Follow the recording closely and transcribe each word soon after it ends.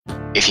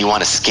If you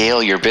want to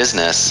scale your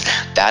business,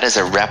 that is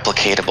a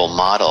replicatable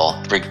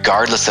model,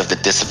 regardless of the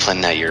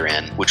discipline that you're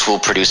in, which will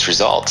produce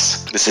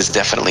results. This is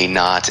definitely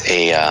not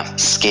a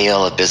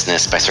scale a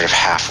business by sort of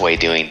halfway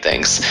doing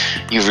things.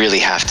 You really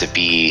have to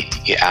be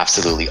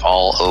absolutely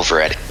all over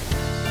it.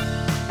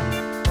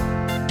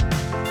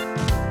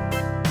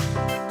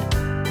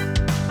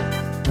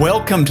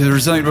 Welcome to the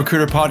Resilient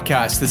Recruiter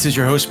Podcast. This is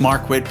your host,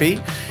 Mark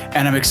Whitby,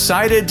 and I'm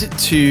excited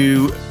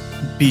to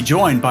be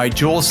joined by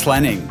Joel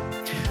Slenning.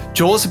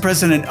 Joel is the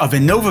president of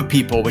Innova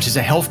People, which is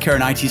a healthcare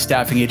and IT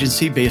staffing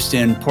agency based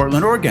in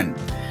Portland, Oregon.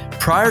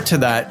 Prior to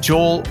that,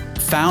 Joel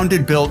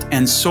founded, built,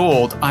 and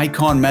sold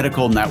Icon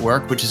Medical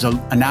Network, which is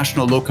a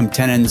national locum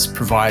tenens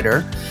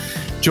provider.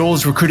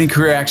 Joel's recruiting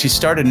career actually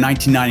started in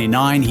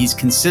 1999. He's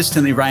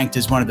consistently ranked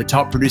as one of the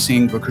top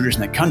producing recruiters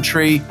in the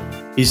country.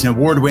 He's an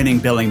award-winning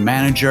billing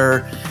manager.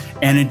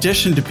 And in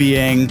addition to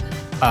being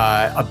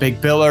a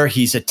big biller,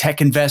 he's a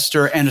tech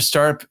investor and a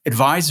startup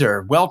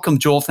advisor. Welcome,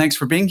 Joel. Thanks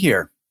for being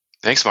here.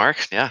 Thanks,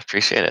 Mark. Yeah,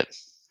 appreciate it.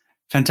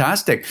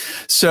 Fantastic.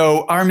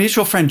 So our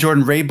mutual friend,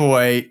 Jordan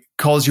Rayboy,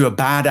 calls you a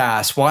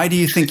badass. Why do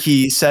you think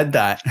he said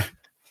that?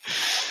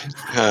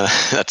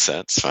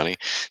 That's funny.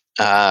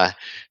 I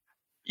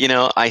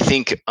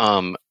think,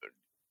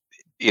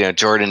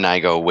 Jordan and I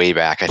go way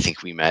back. I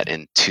think we met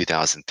in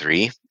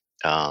 2003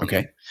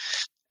 okay.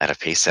 At a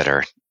pace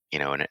setter,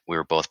 and we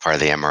were both part of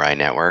the MRI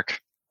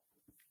network.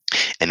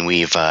 And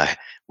we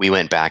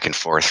went back and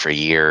forth for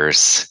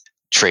years,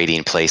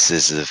 trading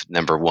places of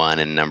number one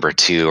and number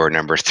two or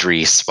number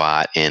three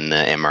spot in the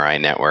MRI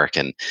network.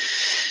 And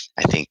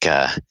I think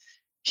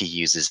he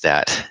uses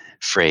that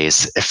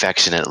phrase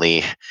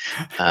affectionately,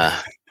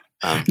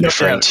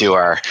 referring to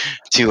our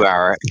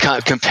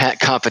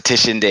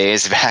competition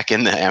days back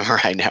in the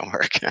MRI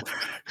network.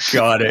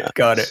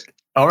 Got it.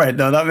 All right.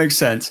 No, that makes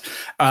sense.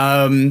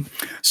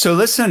 So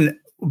listen,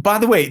 by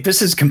the way,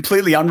 this is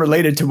completely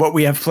unrelated to what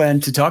we have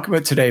planned to talk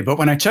about today. But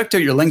when I checked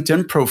out your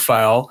LinkedIn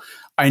profile,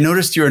 I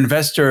noticed you're an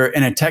investor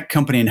in a tech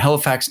company in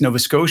Halifax, Nova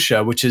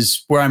Scotia, which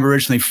is where I'm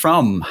originally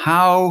from.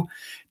 How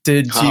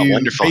did you,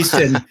 based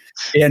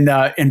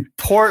in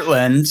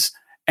Portland,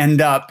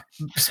 end up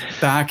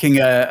backing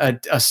a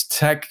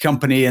tech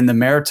company in the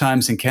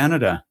Maritimes in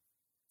Canada?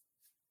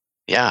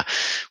 Yeah,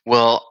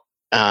 well,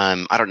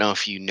 I don't know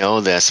if you know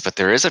this, but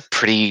there is a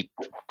pretty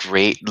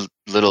great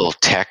little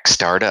tech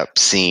startup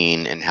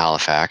scene in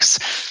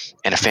Halifax.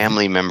 And a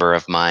family member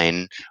of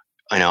mine,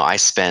 I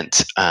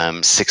spent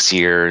 6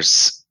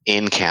 years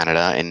in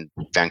Canada, in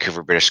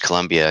Vancouver, British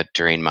Columbia,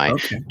 during my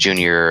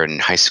junior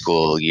and high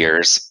school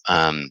years.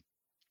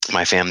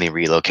 My family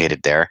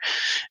relocated there.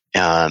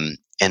 And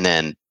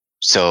then,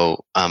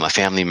 a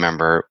family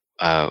member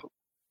got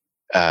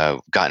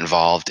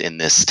involved in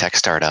this tech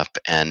startup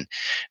and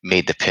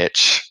made the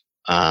pitch.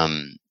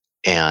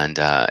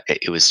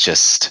 It was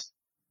just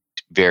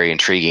very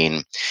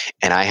intriguing.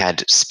 And I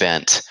had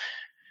spent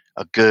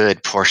a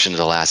good portion of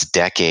the last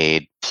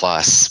decade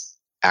plus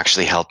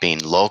actually helping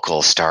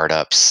local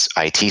startups,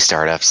 IT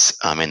startups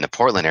in the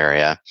Portland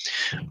area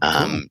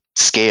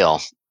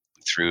scale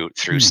through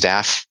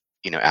staff,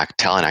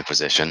 talent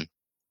acquisition.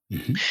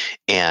 Mm-hmm.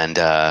 And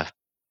I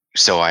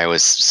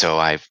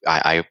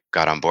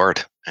got on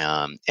board,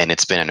 and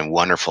it's been a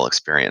wonderful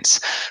experience.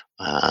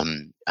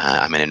 I'm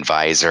an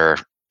advisor,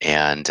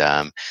 and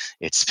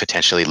it's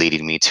potentially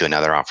leading me to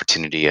another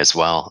opportunity as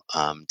well,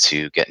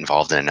 to get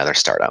involved in another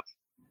startup.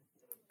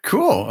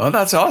 Cool. Oh,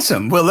 that's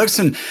awesome. Well,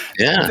 listen,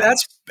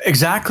 that's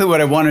exactly what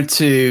I wanted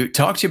to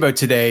talk to you about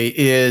today.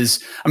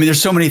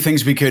 There's so many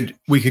things we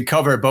could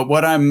cover, but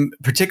what I'm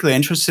particularly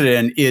interested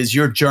in is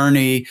your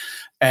journey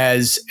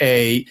as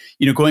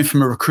going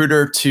from a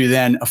recruiter to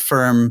then a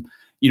firm,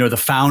 the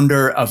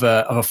founder of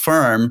a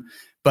firm,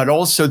 but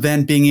also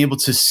then being able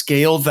to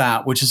scale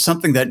that, which is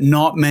something that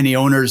not many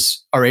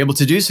owners are able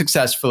to do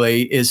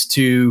successfully, is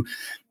to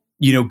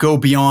go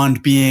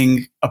beyond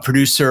being a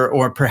producer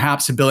or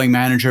perhaps a billing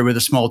manager with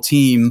a small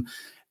team,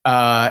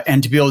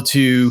 and to be able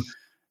to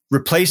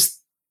replace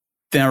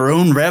their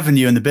own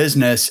revenue in the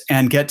business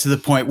and get to the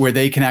point where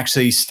they can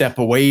actually step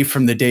away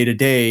from the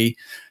day-to-day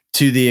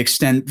to the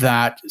extent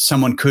that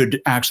someone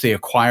could actually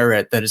acquire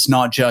it, that it's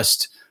not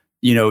just,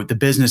 the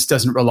business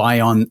doesn't rely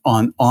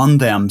on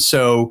them.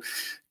 So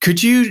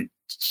could you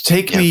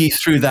take me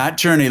through that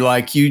journey?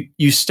 Like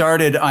you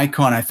started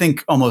Icon, I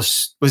think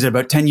was it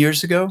about 10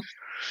 years ago?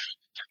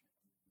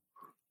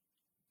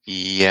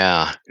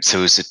 Yeah. So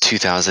it was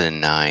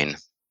 2009.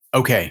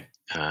 Okay.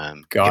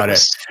 Got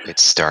it. It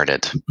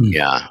started,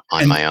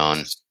 on my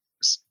own,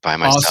 by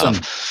myself.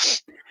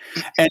 Awesome.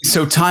 And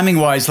so timing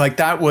wise, like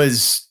that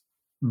was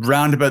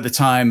round about the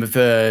time of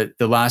the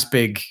last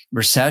big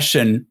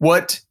recession.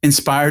 What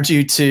inspired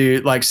you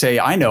to say,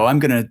 I'm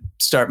going to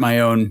start my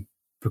own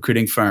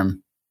recruiting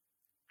firm?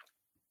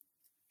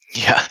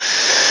 Yeah.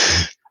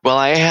 Well,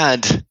 I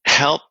had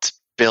helped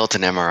build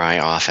an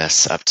MRI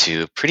office up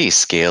to pretty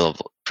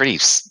scalable, pretty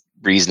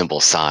reasonable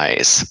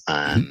size.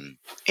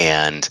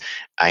 And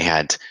I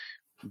had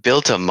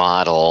built a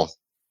model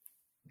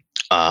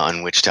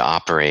on which to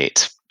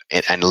operate.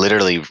 And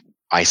literally,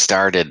 I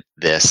started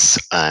this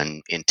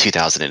in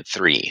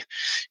 2003,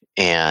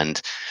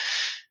 and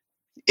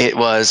it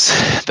was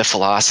the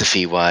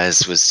philosophy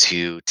was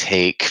to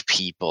take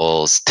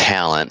people's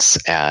talents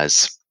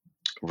as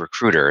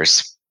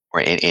recruiters,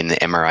 or in the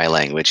MRI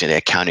language, an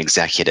account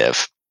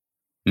executive,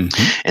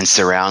 and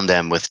surround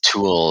them with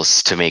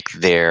tools to make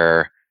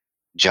their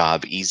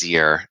job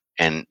easier,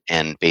 and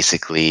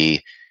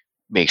basically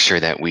make sure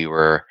that we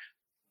were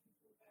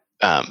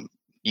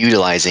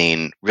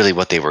utilizing really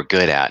what they were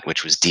good at,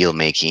 which was deal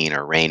making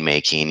or rain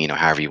making,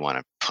 however you want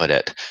to put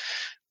it,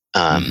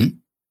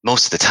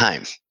 most of the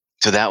time.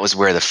 So that was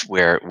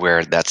where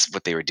where that's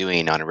what they were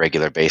doing on a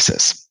regular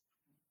basis.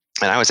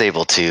 And I was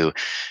able to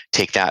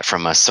take that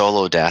from a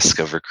solo desk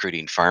of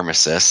recruiting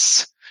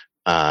pharmacists,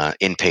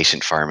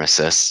 inpatient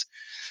pharmacists,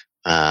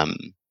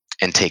 and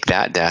take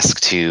that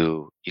desk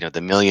to the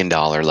 $1 million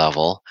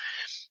level,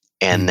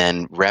 and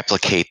then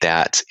replicate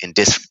that in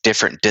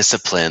different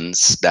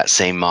disciplines, that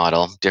same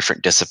model,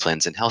 different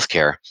disciplines in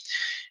healthcare,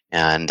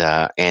 and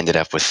ended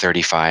up with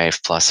 35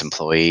 plus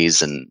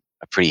employees and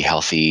a pretty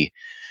healthy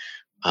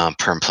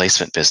perm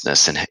placement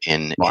business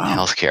in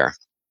healthcare.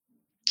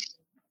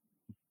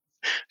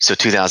 So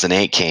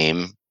 2008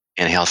 came,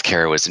 and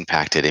healthcare was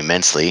impacted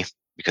immensely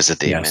because of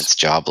the immense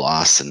job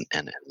loss and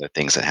the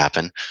things that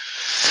happen.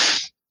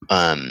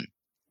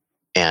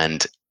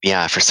 And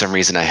yeah, for some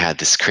reason I had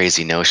this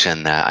crazy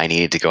notion that I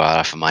needed to go out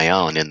off of my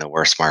own in the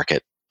worst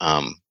market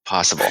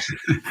possible.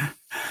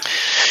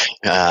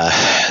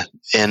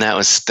 And that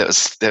was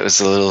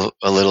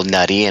a little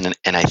nutty. And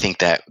I think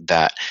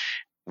that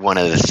one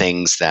of the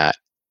things that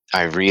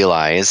I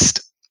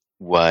realized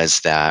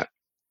was that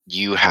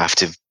you have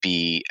to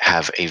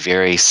have a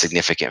very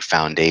significant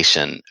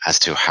foundation as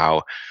to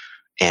how,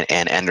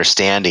 and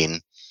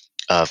understanding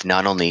of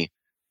not only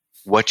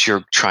what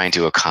you're trying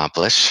to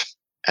accomplish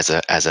as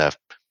a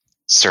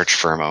search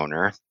firm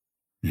owner,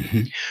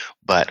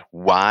 but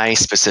why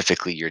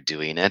specifically you're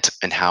doing it,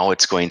 and how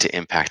it's going to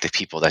impact the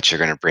people that you're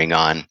going to bring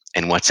on,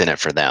 and what's in it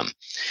for them.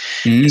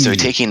 So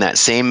taking that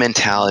same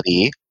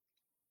mentality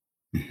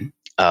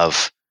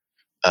of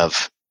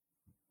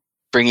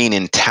bringing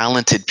in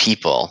talented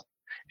people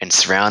and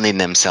surrounding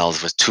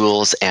themselves with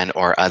tools and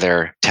or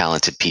other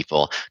talented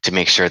people to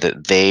make sure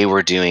that they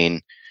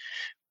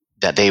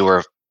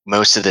were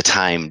most of the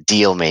time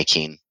deal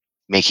making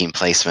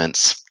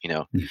placements,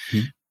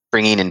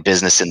 bringing in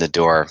business in the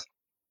door.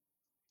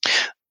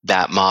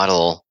 That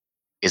model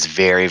is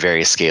very,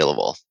 very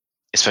scalable,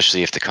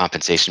 especially if the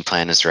compensation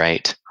plan is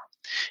right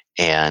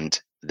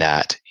and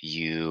that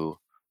you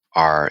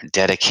are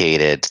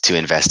dedicated to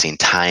investing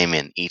time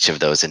in each of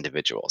those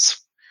individuals.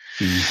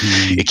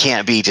 It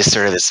can't be just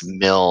sort of this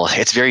mill.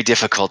 It's very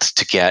difficult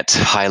to get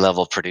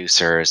high-level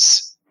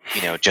producers,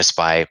 just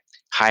by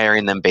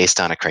hiring them based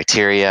on a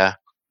criteria,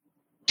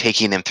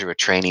 taking them through a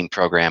training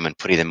program, and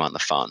putting them on the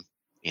phone.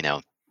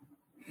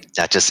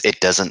 That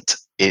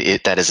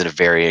is a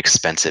very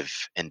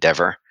expensive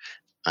endeavor.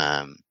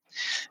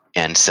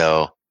 And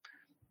so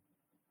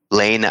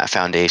laying that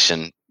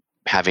foundation,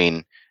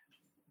 having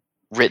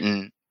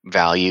written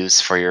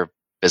values for your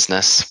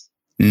business,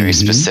 very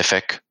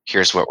specific.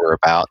 Here's what we're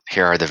about.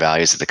 Here are the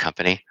values of the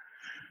company.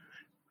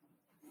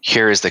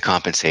 Here is the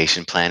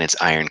compensation plan. It's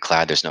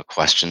ironclad. There's no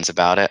questions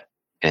about it,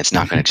 and it's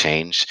not going to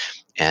change.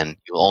 And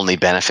you'll only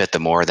benefit the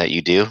more that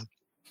you do.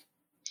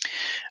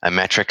 A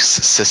metrics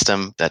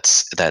system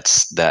that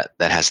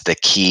has the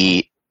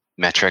key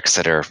metrics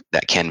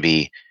that can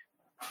be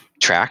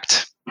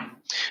tracked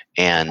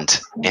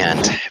and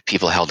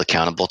people held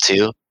accountable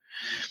to.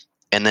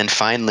 And then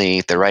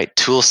finally, the right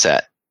tool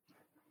set,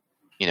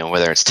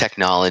 whether it's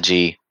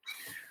technology,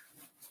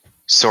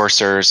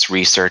 sourcers,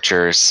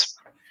 researchers,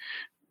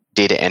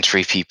 data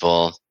entry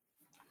people,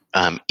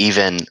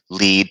 even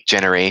lead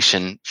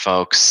generation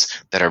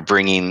folks that are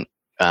bringing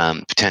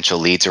potential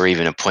leads, or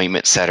even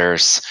appointment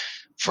setters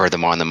for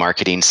them on the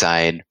marketing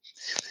side,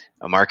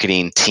 a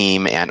marketing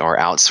team and or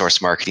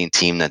outsourced marketing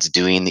team that's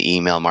doing the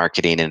email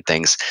marketing and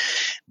things.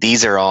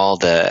 These are all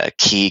the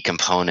key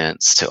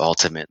components to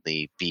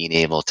ultimately being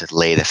able to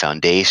lay the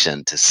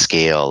foundation to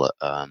scale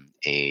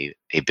a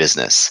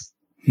business,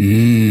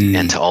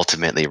 and to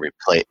ultimately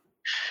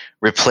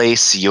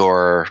replace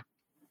your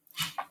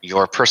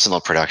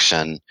personal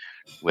production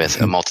with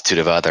a multitude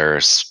of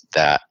others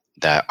that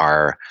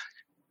are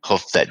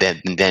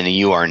then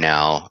you are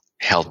now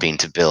helping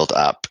to build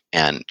up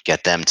and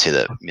get them to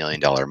the $1 million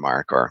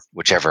mark, or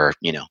whichever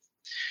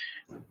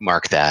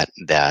mark that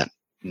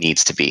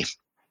needs to be.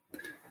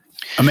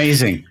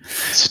 Amazing.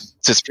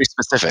 So it's pretty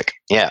specific.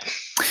 Yeah.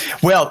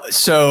 Well,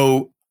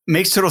 so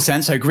makes total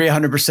sense. I agree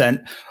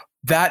 100%.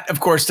 That, of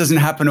course, doesn't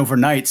happen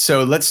overnight.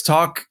 So let's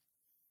talk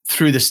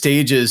through the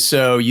stages.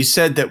 So you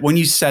said that when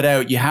you set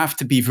out, you have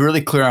to be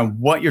really clear on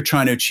what you're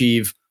trying to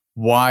achieve,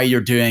 why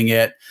you're doing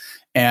it,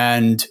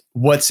 and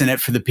what's in it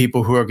for the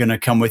people who are going to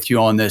come with you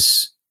on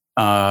this,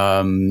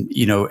 and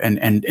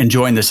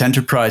join this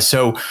enterprise.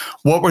 So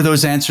what were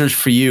those answers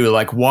for you?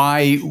 Like,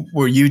 why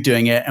were you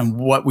doing it, and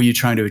what were you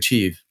trying to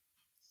achieve?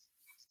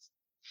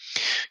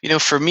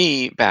 For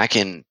me, back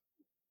in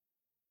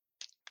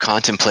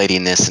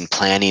contemplating this and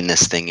planning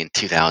this thing in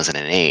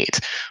 2008,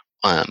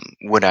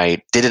 what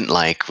I didn't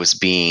like was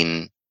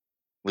being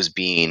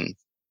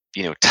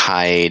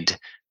tied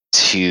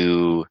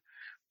to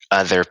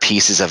other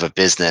pieces of a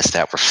business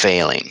that were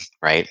failing,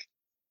 right?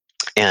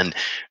 And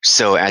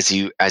so as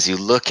you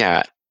look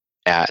at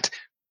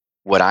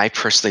what I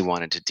personally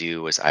wanted to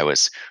do, was I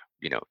was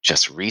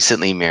just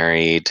recently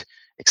married,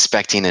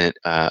 expecting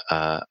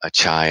a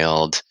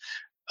child,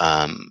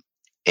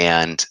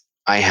 and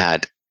I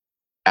had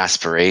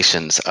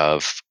aspirations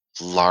of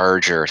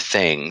larger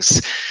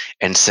things,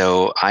 and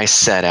so I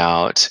set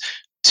out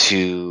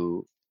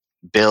to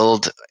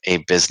build a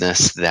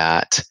business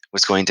that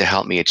was going to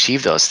help me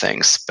achieve those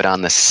things. But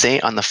on the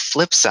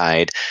flip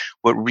side,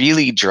 what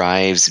really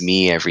drives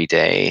me every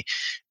day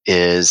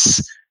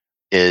is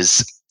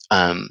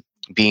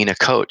being a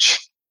coach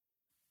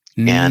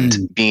and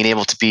being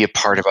able to be a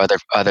part of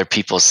other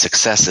people's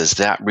successes.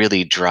 That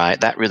really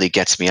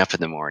gets me up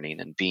in the morning,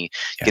 and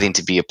getting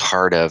to be a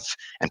part of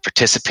and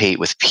participate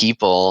with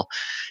people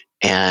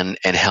and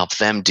help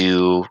them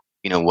do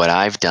what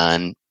I've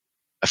done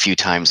a few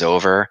times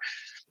over,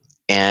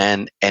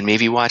 and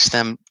maybe watch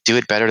them do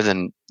it better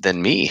than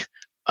me,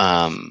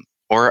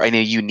 or in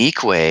a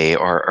unique way,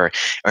 or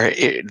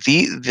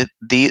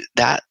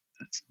that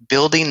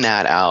building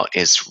that out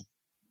is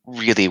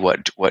really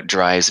what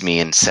drives me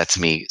and sets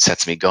me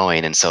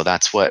going. And so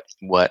that's what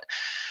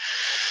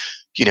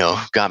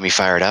got me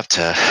fired up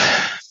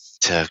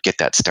to get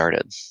that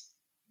started.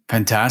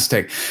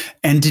 Fantastic.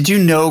 And did you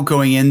know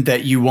going in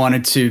that you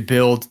wanted to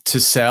build to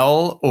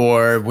sell,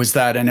 or was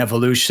that an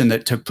evolution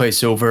that took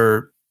place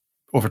over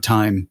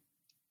time?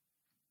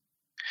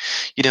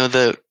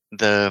 The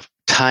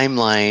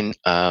timeline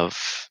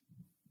of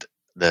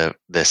the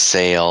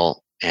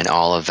sale and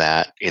all of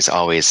that is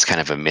always kind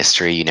of a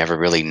mystery. You never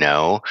really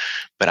know.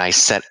 But I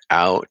set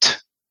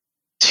out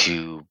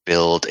to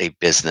build a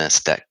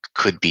business that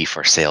could be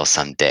for sale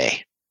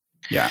someday.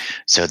 Yeah.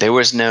 So there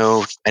was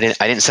I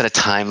didn't set a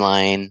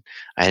timeline.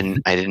 I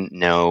didn't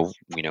know,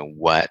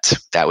 what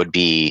that would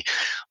be,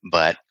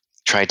 but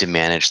tried to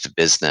manage the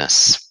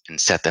business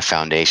and set the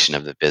foundation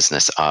of the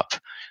business up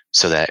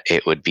so that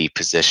it would be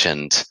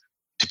positioned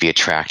to be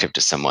attractive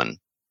to someone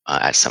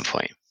at some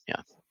point.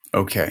 Yeah.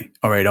 Okay.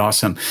 All right.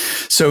 Awesome.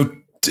 So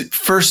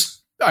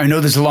first, I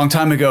know this is a long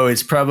time ago.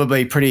 It's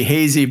probably pretty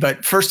hazy,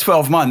 but first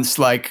 12 months,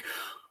 like,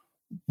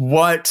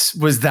 what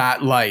was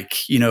that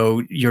like?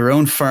 Your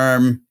own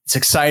firm, it's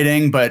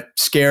exciting, but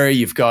scary.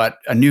 You've got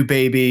a new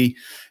baby.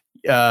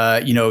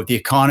 The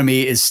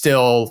economy is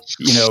still,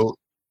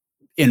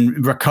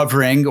 in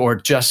recovering, or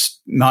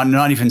just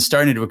not even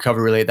starting to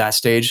recover really at that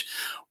stage.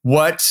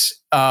 What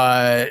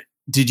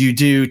did you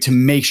do to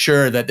make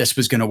sure that this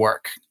was going to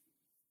work?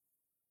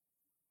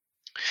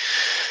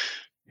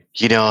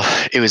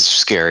 It was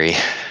scary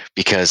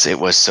because it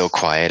was so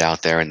quiet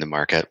out there in the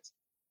market.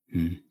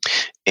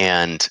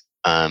 And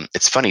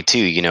it's funny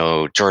too,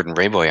 Jordan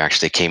Rayboy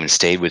actually came and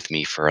stayed with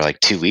me for like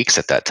 2 weeks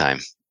at that time.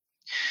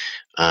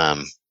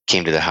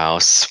 Came to the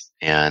house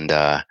and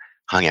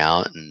hung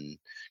out, and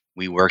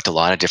we worked a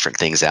lot of different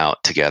things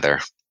out together.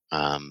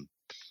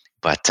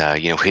 But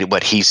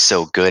what he's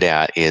so good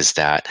at is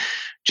that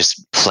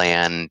just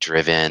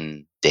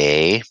plan-driven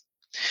day.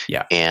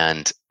 Yeah.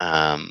 And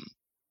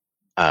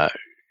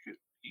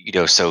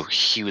so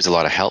he was a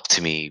lot of help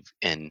to me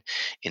in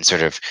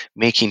sort of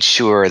making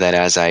sure that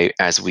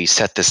as we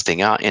set this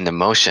thing out into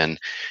motion,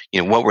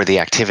 what were the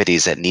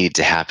activities that needed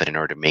to happen in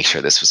order to make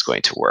sure this was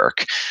going to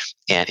work.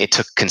 And it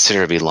took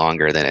considerably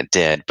longer than it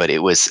did, but it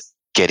was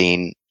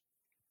getting,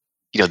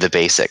 the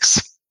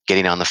basics,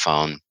 getting on the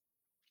phone,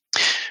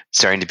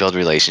 starting to build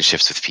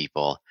relationships with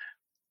people,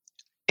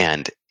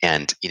 and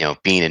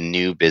being a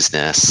new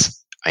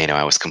business.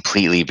 I was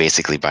completely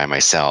basically by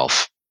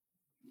myself.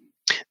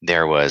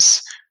 There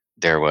was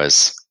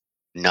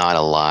not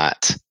a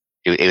lot.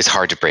 It was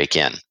hard to break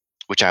in,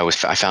 which I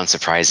found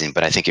surprising,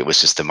 but I think it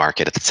was just the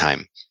market at the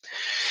time.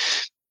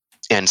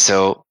 And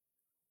so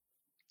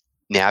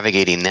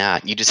navigating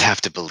that, you just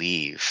have to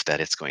believe that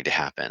it's going to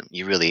happen.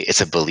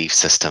 It's a belief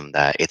system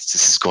that this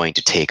is going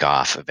to take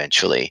off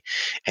eventually.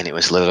 And it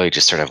was literally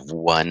just sort of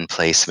one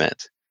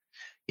placement,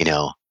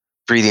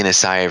 breathing a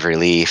sigh of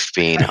relief,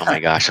 being, oh my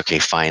gosh, okay,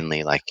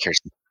 finally, like, here's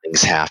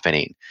things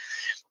happening.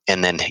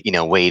 And then,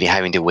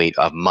 having to wait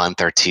a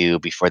month or two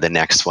before the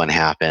next one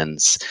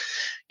happens,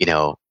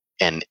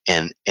 and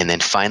then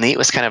finally it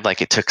was kind of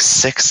like it took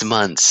 6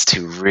 months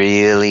to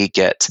really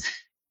get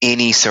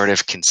any sort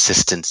of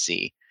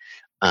consistency,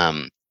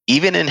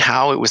 even in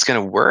how it was going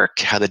to work,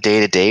 how the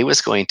day-to-day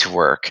was going to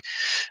work.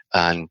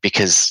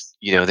 Because,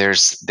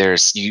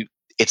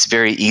 it's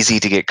very easy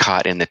to get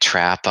caught in the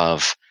trap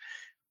of,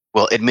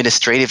 well,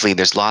 administratively,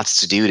 there's lots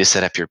to do to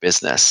set up your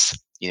business.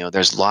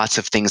 There's lots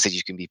of things that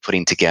you can be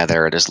putting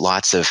together. There's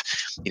lots of,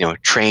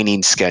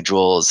 training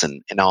schedules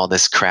and all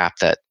this crap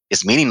that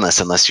is meaningless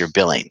unless you're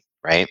billing,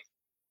 right?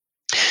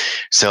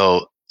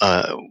 So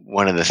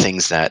one of the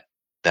things that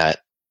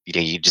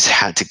you just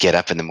had to get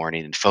up in the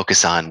morning and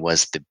focus on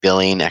was the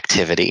billing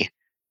activity.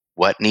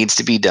 What needs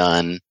to be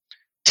done?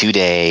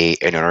 today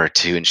in order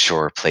to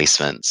ensure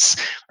placements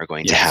are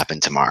going to happen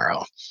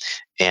tomorrow.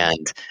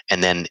 And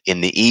then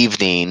in the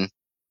evening,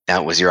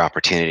 that was your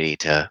opportunity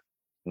to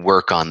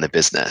work on the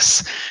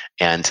business.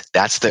 And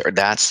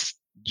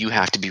you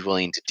have to be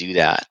willing to do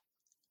that.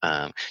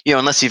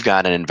 Unless you've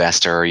got an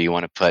investor or you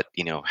want to put,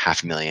 $500,000,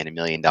 $1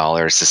 million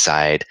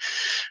aside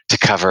to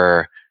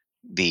cover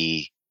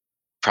the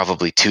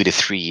probably 2 to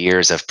 3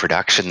 years of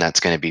production that's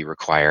going to be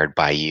required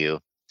by you.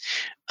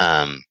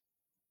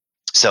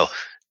 So,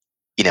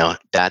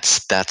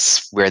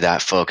 that's where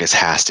that focus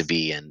has to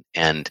be.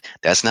 And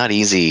that's not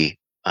easy.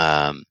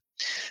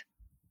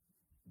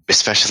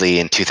 Especially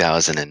in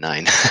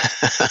 2009.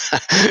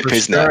 It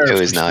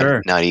was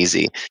not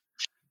easy.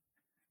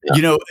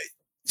 Yeah.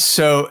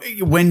 So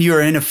when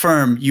you're in a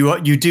firm,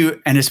 you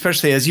do, and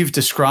especially as you've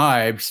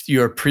described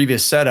your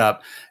previous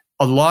setup,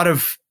 a lot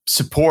of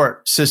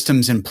support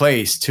systems in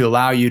place to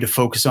allow you to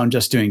focus on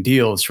just doing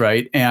deals,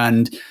 right?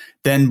 And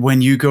then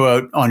when you go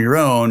out on your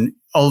own,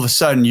 all of a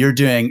sudden you're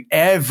doing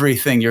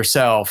everything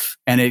yourself,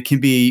 and it can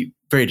be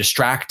very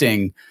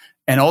distracting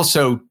and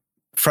also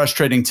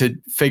frustrating to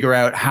figure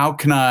out, how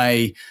can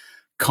I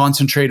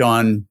concentrate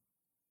on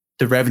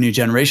the revenue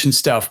generation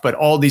stuff, but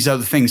all these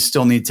other things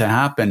still need to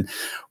happen.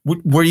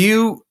 Were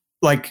you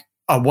like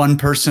a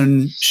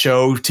one-person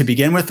show to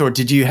begin with, or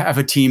did you have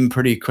a team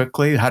pretty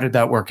quickly? How did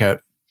that work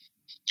out?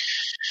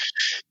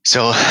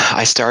 So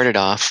I started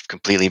off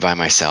completely by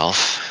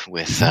myself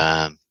with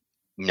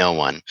no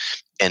one.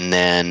 And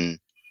then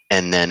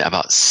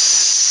about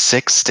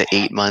 6 to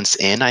 8 months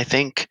in, I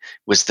think,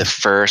 was the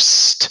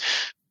first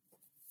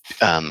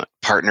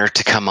partner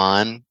to come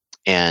on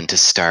and to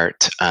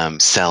start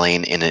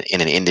selling in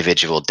an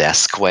individual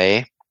desk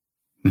way.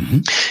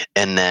 Mm-hmm.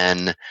 And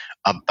then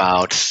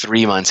about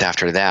 3 months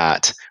after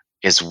that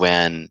is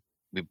when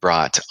we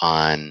brought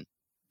on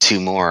 2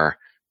 more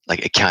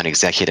like account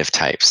executive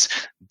types.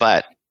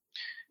 But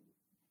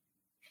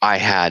I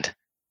had,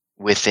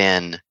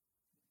 within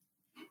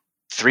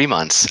 3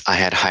 months, I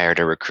had hired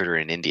a recruiter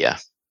in India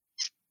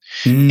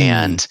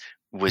and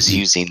was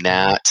using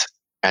that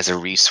as a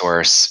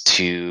resource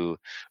to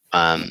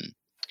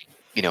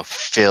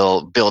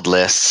build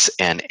lists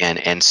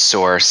and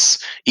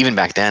source. Even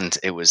back then,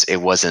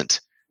 it wasn't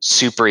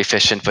super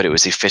efficient, but it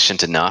was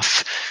efficient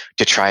enough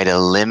to try to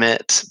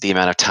limit the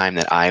amount of time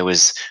that I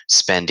was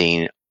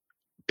spending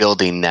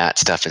building that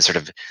stuff and sort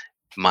of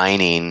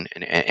mining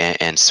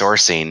and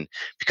sourcing,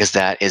 because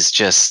that is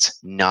just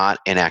not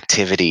an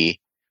activity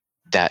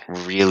that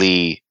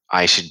really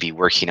I should be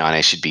working on.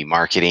 I should be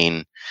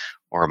marketing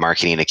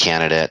a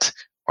candidate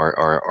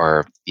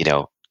or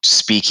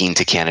speaking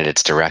to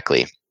candidates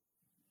directly.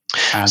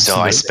 Absolutely. So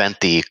I spent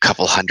the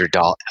couple hundred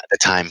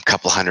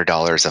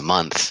dollars a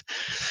month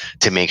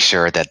to make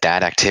sure that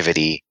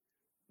activity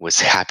was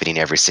happening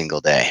every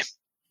single day.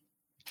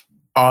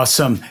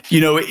 Awesome.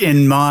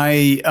 In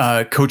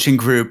my coaching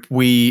group,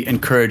 we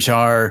encourage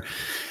our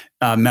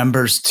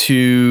members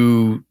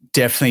to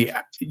definitely,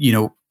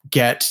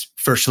 get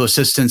virtual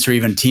assistants or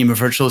even a team of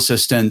virtual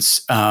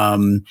assistants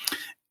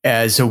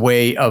as a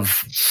way of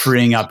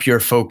freeing up your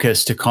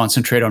focus to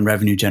concentrate on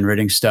revenue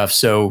generating stuff.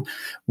 So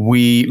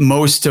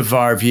most of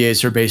our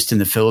VAs are based in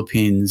the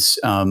Philippines.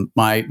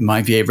 My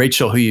VA,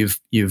 Rachel, who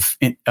you've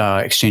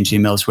exchanged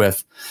emails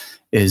with,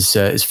 is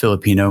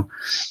Filipino.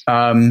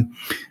 And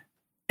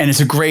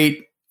it's a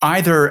great,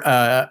 either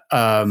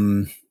a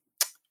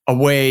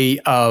way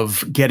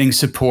of getting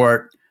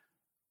support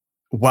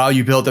while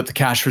you build up the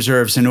cash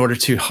reserves in order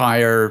to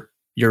hire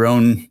your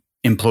own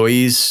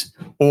employees,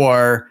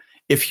 or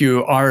if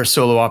you are a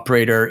solo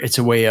operator, it's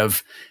a way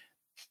of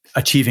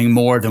achieving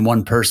more than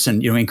one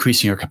person,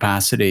 increasing your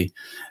capacity.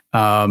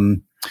 But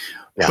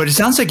it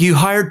sounds like you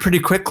hired pretty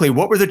quickly.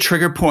 What were the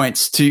trigger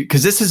points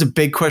because this is a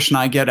big question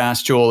I get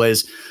asked, Joel,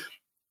 is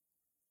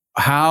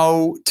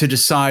how to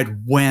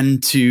decide when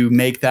to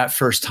make that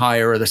first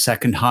hire or the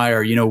second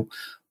hire.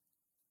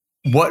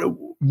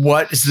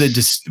 What is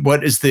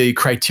the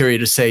criteria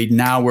to say,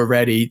 now we're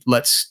ready,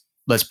 let's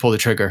pull the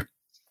trigger?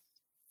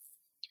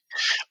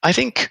 I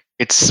think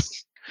it's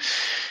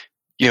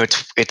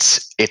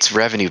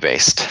revenue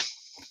based.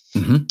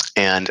 Mm-hmm.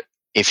 And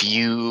if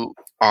you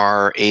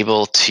are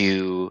able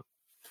to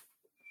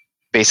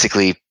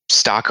basically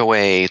stock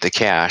away the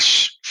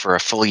cash for a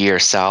full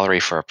year's salary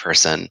for a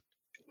person,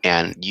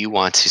 and you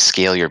want to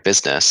scale your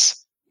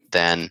business,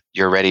 then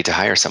you're ready to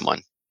hire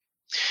someone.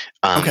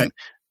 Okay.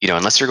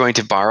 Unless you're going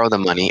to borrow the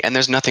money, and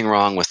there's nothing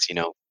wrong with,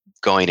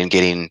 going and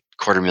getting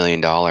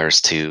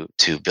 $250,000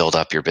 to build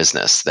up your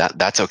business.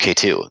 That's okay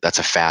too. That's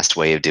a fast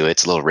way of doing it.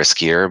 It's a little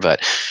riskier,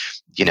 but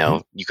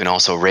you can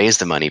also raise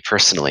the money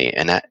personally.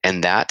 And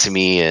that to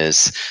me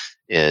is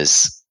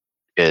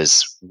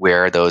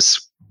where those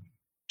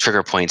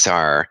trigger points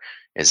are,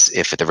 is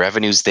if the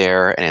revenue's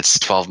there and it's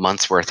 12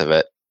 months worth of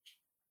it,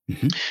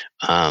 mm-hmm.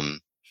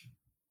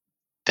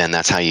 Then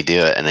that's how you do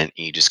it. And then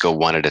you just go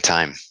one at a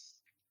time.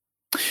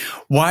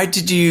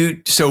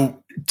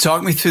 So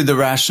talk me through the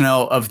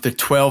rationale of the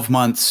 12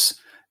 months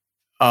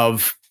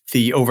of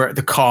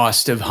the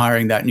cost of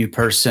hiring that new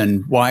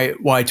person. Why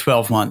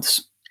 12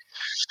 months?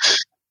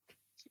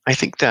 I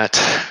think that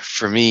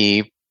for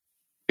me,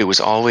 it was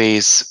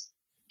always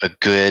a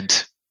good,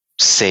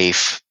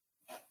 safe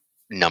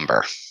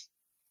number.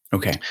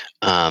 Okay.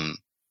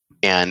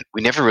 And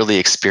we never really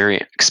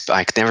experimented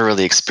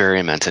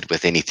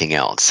with anything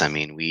else. I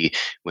mean,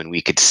 when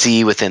we could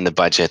see within the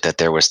budget that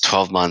there was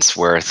 12 months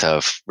worth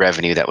of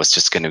revenue that was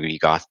just going to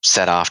be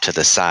set off to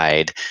the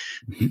side,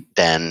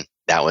 then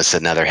that was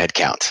another head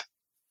count.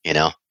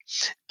 Cool.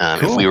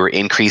 If we were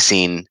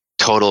increasing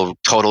total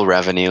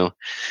revenue,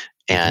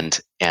 and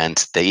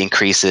the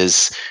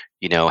increases,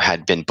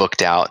 had been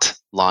booked out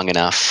long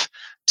enough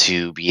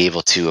to be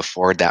able to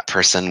afford that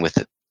person with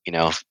it,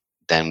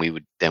 then we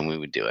would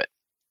do it.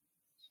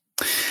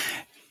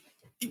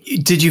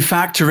 Did you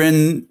factor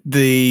in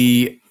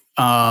the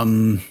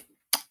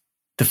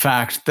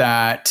fact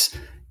that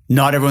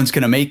not everyone's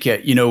going to make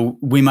it?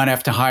 We might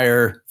have to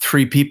hire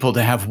 3 people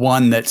to have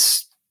one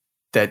that's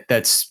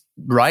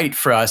right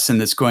for us and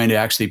that's going to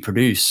actually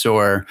produce,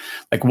 or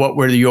like what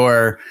were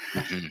your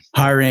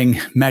hiring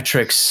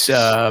metrics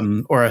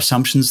or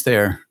assumptions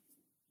there?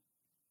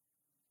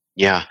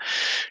 Yeah.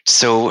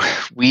 So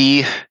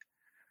we,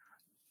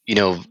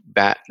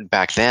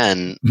 back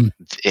then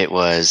it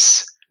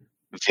was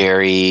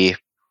very,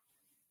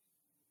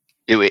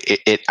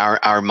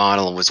 our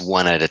model was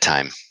one at a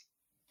time.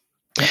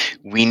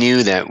 We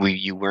knew that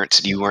you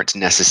weren't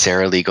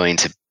necessarily going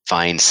to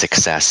find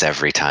success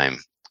every time.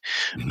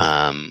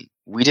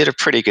 We did a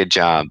pretty good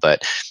job,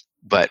 but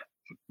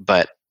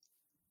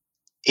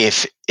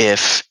if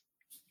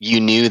you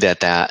knew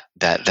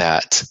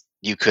that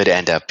you could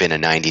end up in a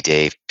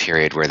 90-day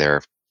period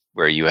where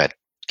you had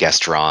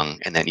guessed wrong,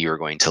 and then you were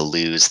going to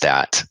lose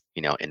that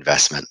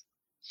investment.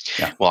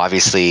 Yeah. Well,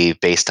 obviously,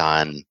 based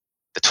on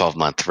the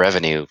 12-month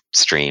revenue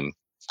stream,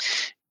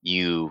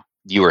 you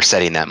were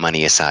setting that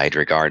money aside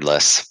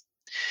regardless.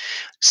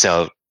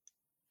 So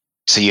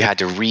you had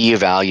to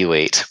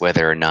reevaluate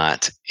whether or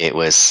not it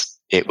was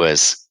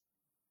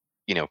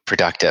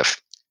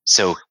productive.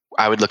 So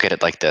I would look at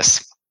it like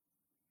this: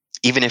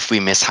 even if we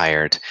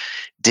mishired,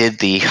 did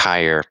the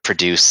hire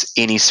produce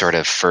any sort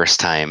of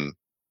first-time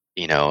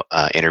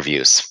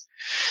interviews?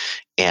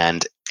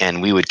 And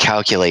we would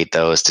calculate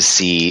those to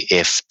see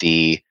if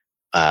we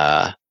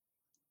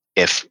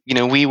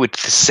would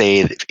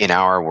say in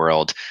our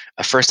world,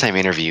 a first-time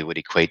interview would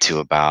equate to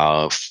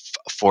about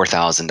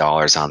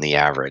 $4,000 on the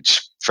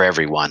average for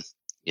everyone,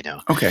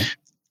 Okay.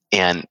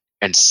 And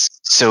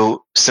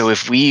so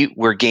if we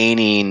were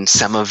gaining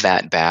some of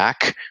that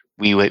back,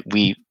 we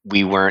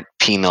weren't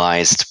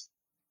penalized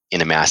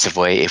in a massive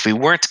way. If we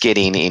weren't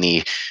getting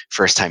any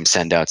first-time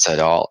send-outs at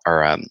all,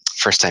 or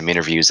first-time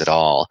interviews at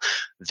all,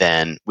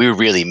 then we were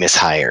really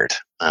mishired.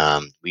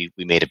 We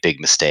made a big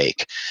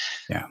mistake.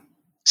 Yeah.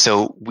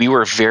 So we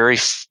were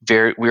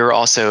we were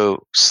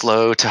also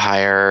slow to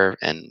hire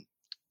and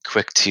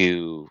quick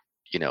to,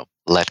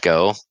 let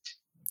go.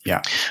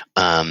 Yeah.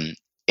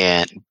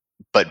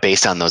 But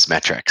based on those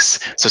metrics.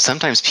 So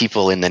sometimes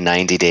people in the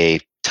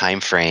 90-day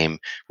time frame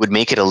would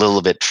make it a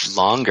little bit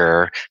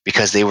longer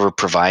because they were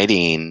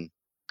providing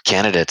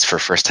candidates for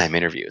first-time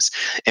interviews.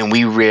 And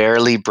we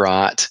rarely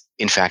brought,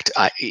 in fact,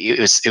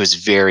 it was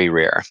very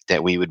rare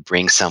that we would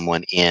bring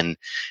someone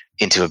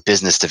into a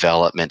business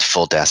development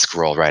full desk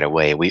role right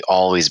away. We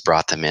always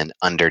brought them in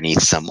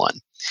underneath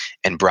someone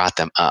and brought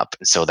them up.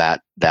 So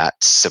that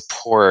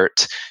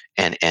support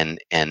and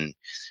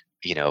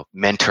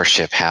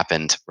mentorship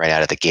happened right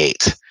out of the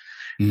gate.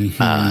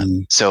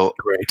 So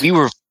Great. We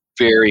were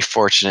very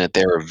fortunate.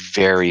 There were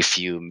very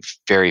few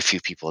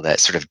people that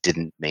sort of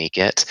didn't make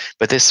it,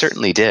 but this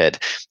certainly did.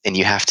 And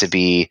you have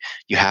to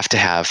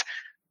have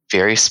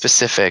very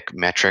specific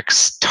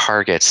metrics,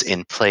 targets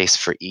in place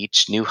for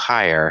each new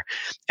hire,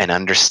 and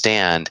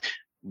understand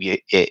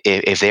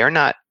if they are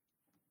not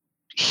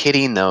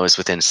hitting those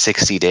within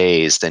 60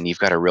 days, then you've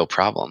got a real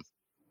problem.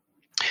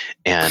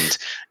 And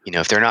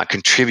if they're not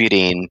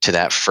contributing to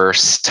that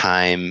first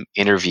time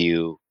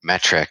interview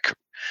metric,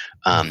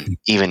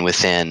 even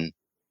within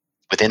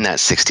that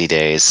 60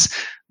 days,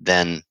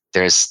 then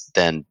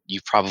you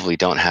probably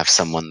don't have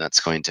someone that's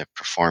going to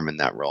perform in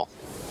that role.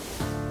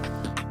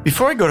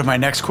 Before I go to my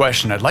next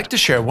question, I'd like to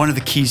share one of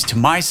the keys to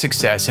my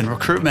success in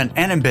recruitment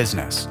and in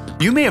business.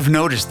 You may have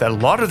noticed that a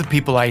lot of the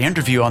people I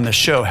interview on this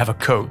show have a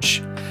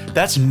coach.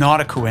 That's not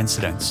a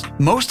coincidence.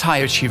 Most high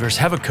achievers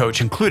have a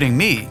coach, including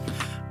me.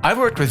 I've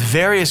worked with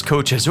various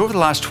coaches over the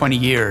last 20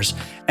 years,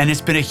 and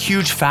it's been a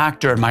huge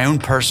factor in my own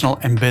personal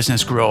and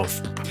business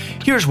growth.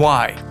 Here's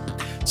why.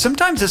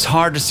 Sometimes it's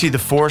hard to see the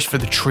forest for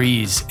the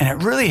trees, and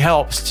it really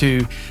helps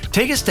to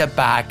take a step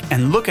back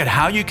and look at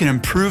how you can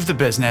improve the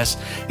business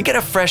and get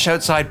a fresh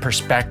outside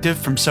perspective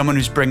from someone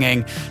who's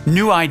bringing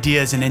new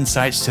ideas and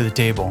insights to the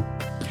table.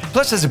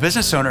 Plus, as a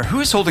business owner,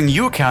 who is holding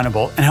you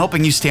accountable and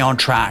helping you stay on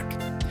track?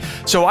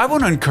 So I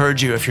want to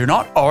encourage you, if you're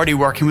not already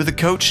working with a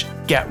coach,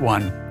 get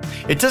one.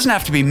 It doesn't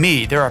have to be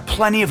me. There are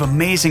plenty of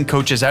amazing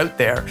coaches out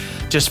there.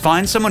 Just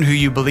find someone who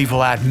you believe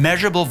will add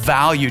measurable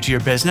value to your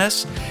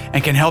business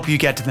and can help you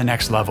get to the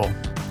next level.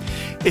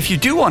 If you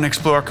do want to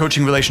explore a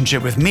coaching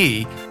relationship with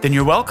me, then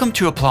you're welcome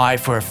to apply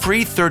for a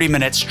free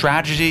 30-minute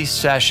strategy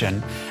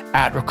session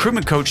at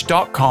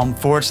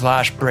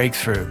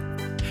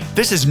recruitmentcoach.com/breakthrough.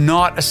 This is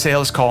not a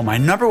sales call. My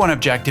number one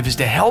objective is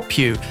to help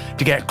you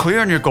to get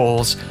clear on your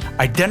goals,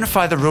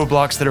 identify the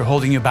roadblocks that are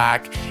holding you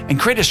back, and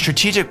create a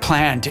strategic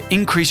plan to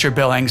increase your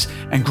billings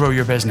and grow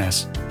your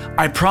business.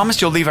 I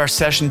promise you'll leave our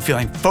session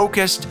feeling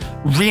focused,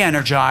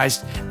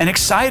 re-energized, and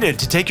excited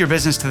to take your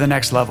business to the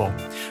next level.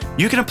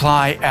 You can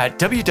apply at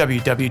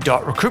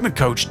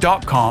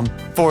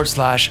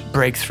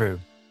www.recruitmentcoach.com/breakthrough.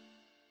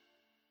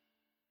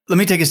 Let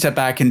me take a step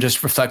back and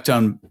just reflect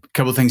on a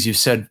couple of things you've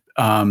said.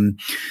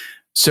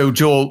 So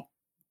Joel,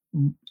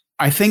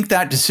 I think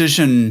that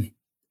decision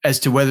as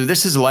to whether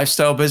this is a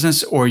lifestyle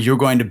business or you're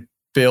going to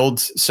build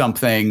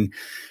something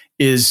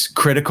is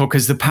critical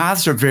because the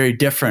paths are very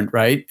different,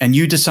 right? And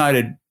you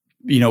decided,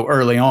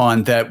 early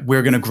on that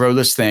we're going to grow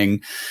this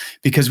thing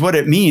because what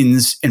it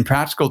means in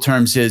practical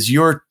terms is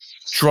you're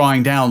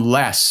drawing down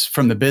less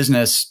from the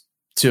business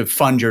to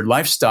fund your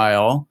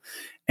lifestyle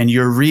and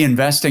you're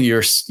reinvesting,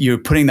 you're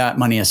putting that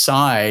money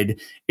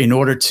aside in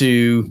order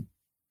to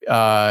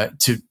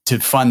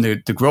fund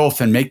the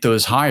growth and make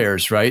those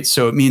hires, right?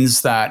 So it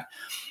means that,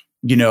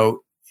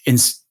 that's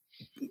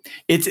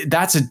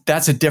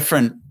a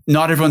different,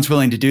 not everyone's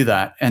willing to do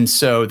that. And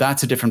so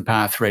that's a different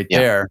path right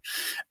there.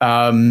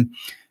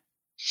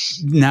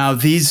 Now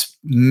these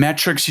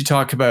metrics you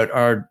talk about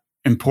are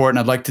important.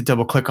 I'd like to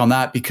double click on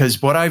that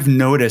because what I've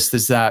noticed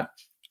is that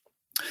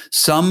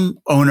some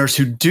owners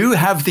who do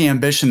have the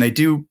ambition, they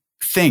do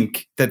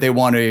think that they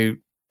want to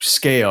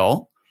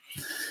scale,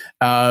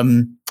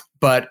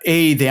 but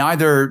they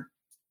either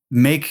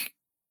make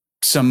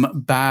some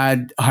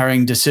bad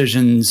hiring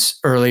decisions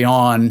early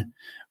on,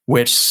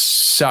 which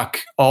suck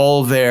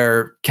all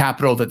their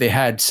capital that they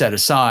had set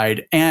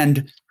aside.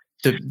 And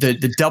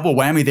the double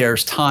whammy there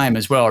is time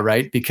as well,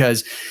 right?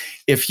 Because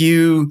if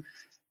you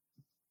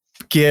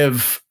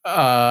give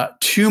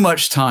too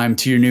much time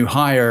to your new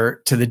hire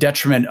to the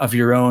detriment of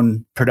your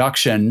own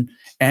production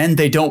and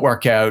they don't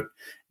work out,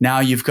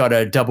 now you've got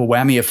a double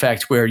whammy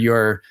effect where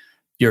your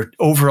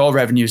overall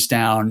revenue is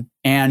down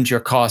and your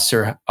costs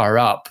are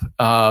up.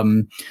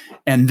 And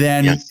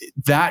then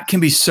that can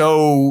be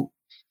so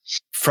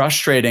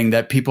frustrating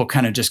that people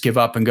kind of just give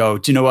up and go,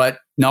 do you know what?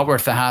 Not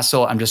worth the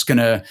hassle. I'm just going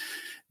to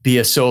be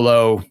a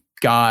solo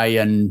guy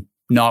and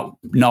not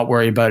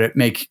worry about it.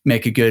 Make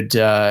a good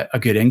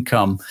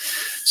income.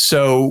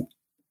 So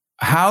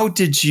how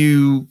did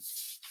you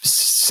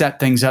set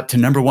things up to,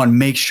 number one,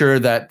 make sure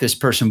that this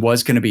person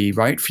was going to be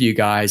right for you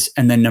guys?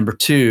 And then number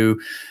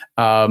two,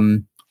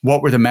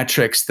 what were the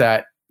metrics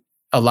that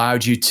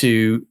allowed you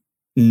to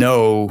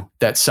know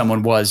that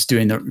someone was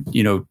doing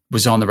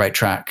was on the right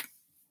track?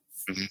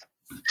 Mm-hmm.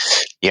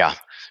 Yeah.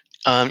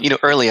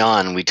 Early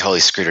on, we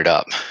totally screwed it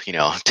up,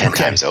 10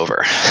 times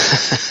over.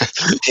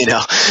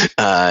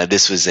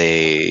 This was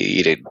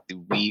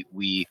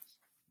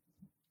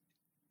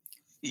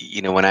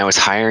when I was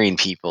hiring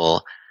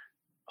people,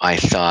 I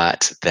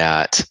thought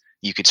that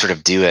you could sort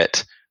of do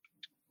it,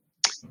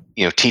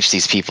 teach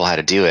these people how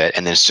to do it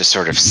and then just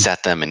sort of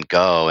set them and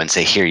go and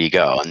say, here you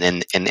go. And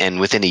then, and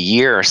within a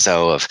year or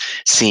so of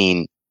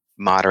seeing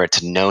moderate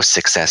to no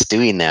success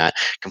doing that,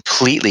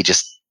 completely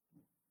just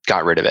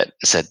got rid of it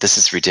and said, this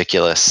is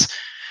ridiculous.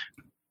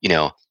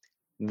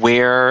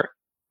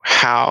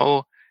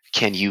 How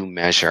can you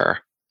measure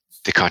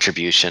the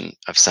contribution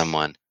of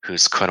someone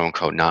who's quote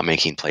unquote not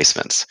making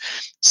placements?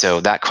 So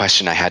that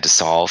question I had to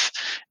solve,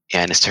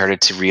 and I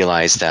started to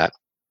realize that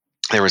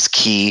there was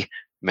key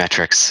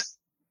metrics,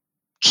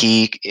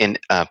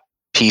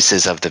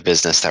 pieces of the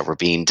business that were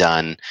being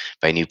done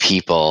by new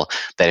people,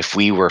 that if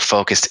we were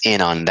focused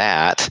in on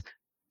that,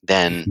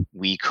 then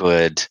we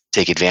could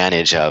take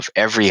advantage of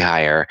every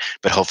hire,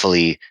 but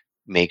hopefully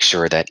make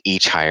sure that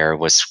each hire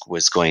was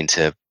going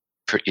to,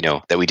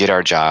 that we did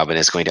our job and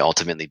is going to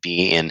ultimately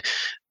be in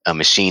a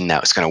machine that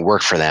was going to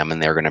work for them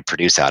and they're going to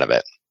produce out of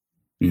it.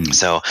 Mm.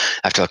 So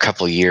after a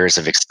couple of years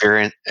of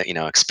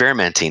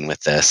experimenting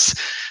with this,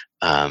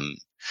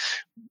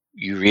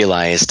 you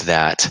realized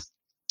that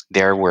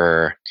there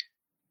were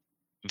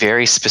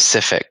very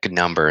specific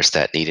numbers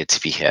that needed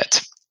to be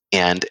hit,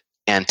 and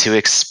to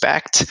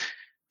expect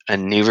a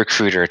new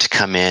recruiter to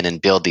come in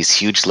and build these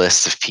huge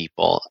lists of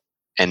people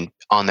and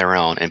on their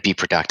own and be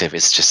productive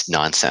is just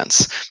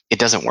nonsense. It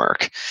doesn't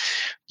work.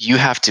 You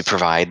have to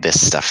provide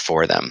this stuff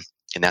for them.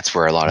 And that's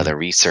where a lot of the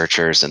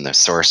researchers and the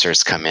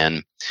sourcers come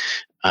in.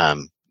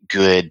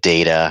 Good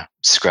data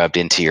scrubbed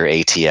into your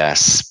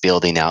ATS,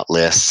 building out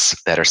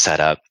lists that are set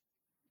up.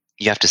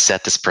 You have to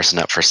set this person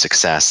up for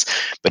success.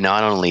 But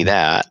not only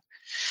that,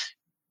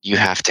 you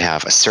have to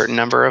have a certain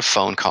number of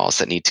phone calls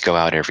that need to go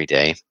out every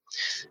day,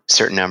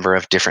 certain number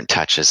of different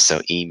touches, so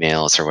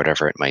emails or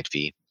whatever it might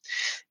be.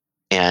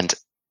 And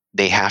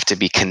they have to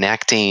be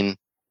connecting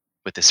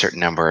with a certain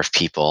number of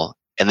people,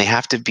 and they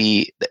have to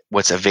be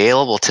what's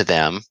available to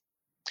them.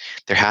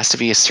 There has to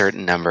be a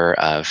certain number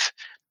of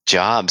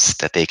jobs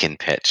that they can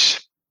pitch.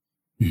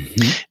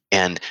 Mm-hmm.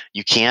 And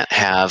you can't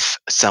have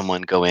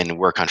someone go in and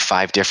work on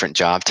 5 different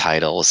job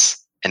titles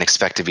and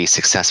expect to be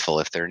successful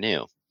if they're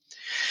new.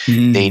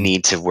 They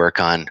need to work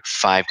on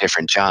 5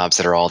 different jobs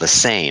that are all the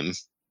same.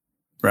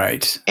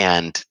 Right.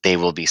 And they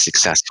will be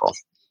successful.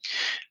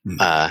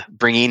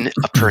 Bringing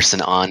a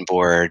person on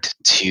board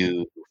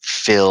to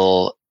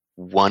fill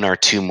 1 or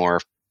 2 more,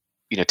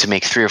 to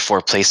make 3 or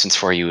 4 placements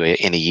for you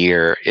in a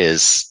year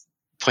is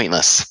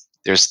pointless.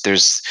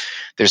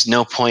 There's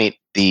no point.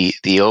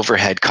 The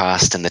overhead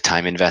cost and the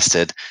time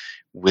invested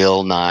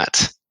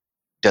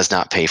does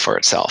not pay for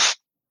itself.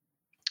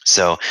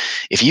 So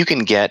if you can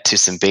get to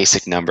some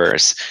basic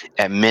numbers,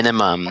 at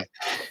minimum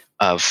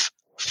of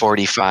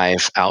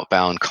 45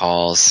 outbound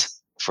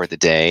calls for the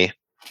day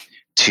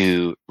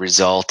to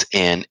result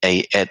in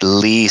at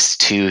least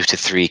 2 to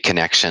 3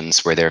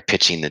 connections where they're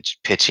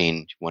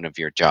pitching one of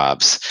your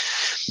jobs.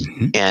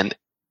 And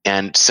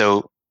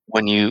so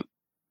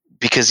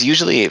because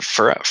usually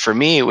for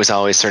me, it was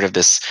always sort of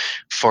this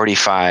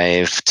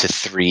 45 to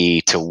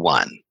 3 to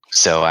 1.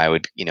 So I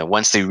would,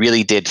 once they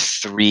really did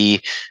three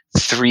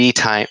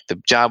times,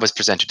 the job was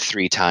presented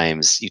 3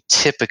 times, you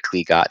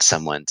typically got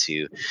someone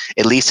to,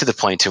 at least to the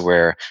point to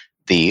where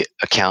the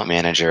account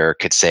manager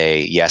could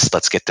say, yes,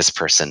 let's get this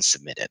person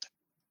submitted.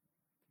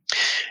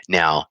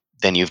 Now,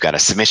 then you've got a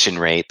submission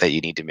rate that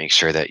you need to make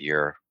sure that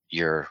you're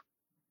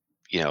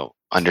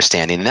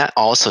understanding. And that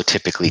also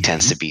typically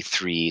tends to be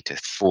 3 to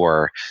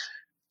 4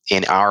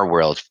 in our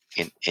world,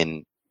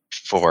 in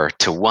 4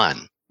 to 1.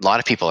 A lot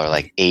of people are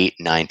like 8,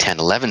 9, 10,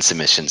 11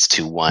 submissions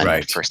to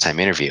 1 first-time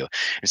interview.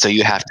 And so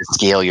you have to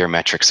scale your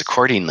metrics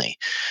accordingly.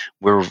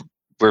 We're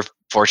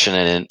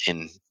fortunate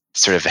in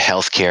sort of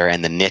healthcare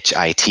and the niche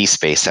IT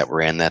space that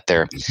we're in, that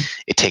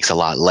it takes a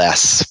lot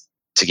less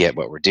to get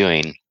what we're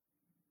doing.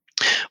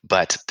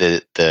 But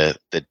the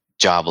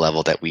job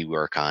level that we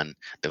work on,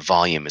 the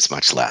volume is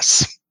much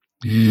less.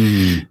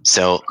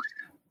 So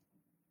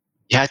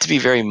you have to be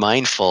very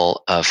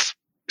mindful of,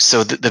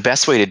 so the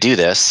best way to do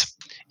this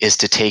is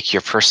to take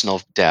your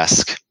personal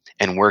desk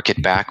and work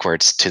it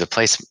backwards to the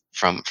place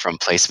from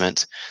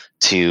placement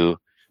to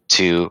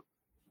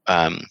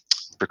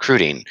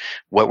recruiting.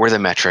 What were the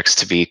metrics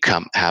to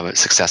have a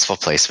successful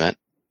placement?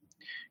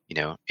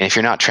 And if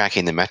you're not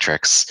tracking the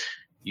metrics,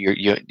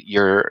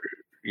 you're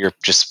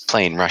just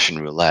playing Russian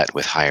roulette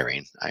with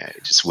hiring. I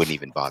just wouldn't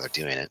even bother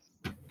doing it.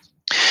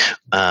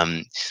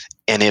 And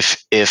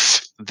if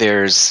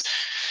there's,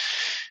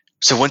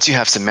 so once you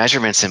have some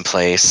measurements in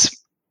place,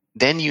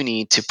 then you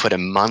need to put a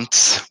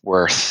month's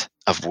worth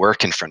of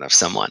work in front of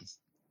someone.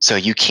 So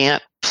you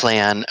can't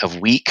plan a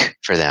week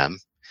for them.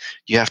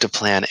 You have to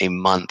plan a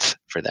month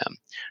for them.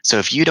 So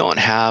if you don't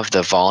have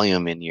the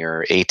volume in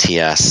your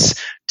ATS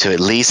to at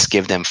least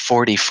give them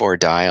 44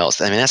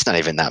 dials, I mean, that's not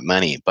even that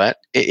many, but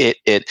if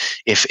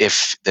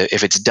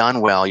it's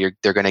done well,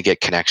 they're going to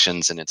get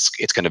connections, and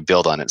it's going to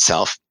build on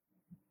itself.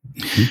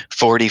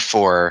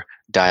 44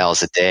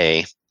 dials a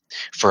day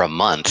for a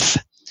month,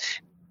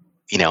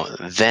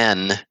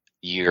 then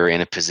you're in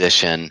a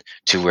position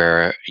to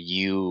where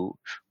you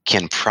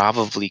can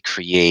probably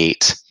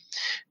create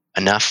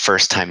enough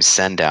first-time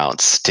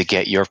sendouts to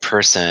get your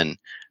person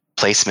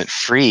placement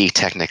free,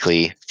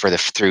 technically, for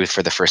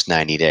the first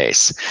 90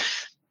 days.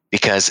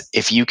 Because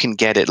if you can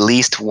get at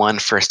least 1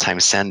 first-time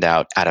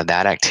sendout out of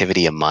that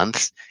activity a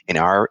month,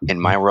 in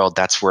my world,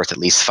 that's worth at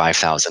least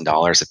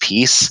 $5,000 a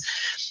piece.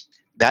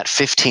 That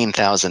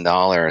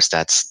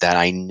 $15,000 that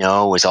I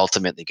know is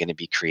ultimately going to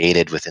be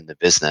created within the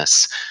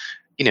business.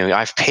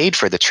 I've paid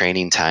for the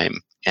training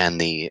time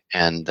and the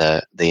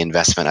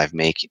investment I've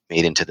made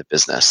into the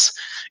business,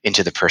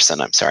 into the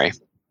person. I'm sorry.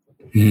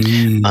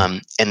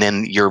 And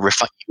then you're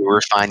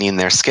refining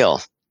their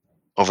skill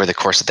over the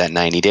course of that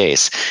 90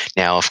 days.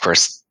 Now, of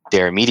course,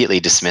 they're immediately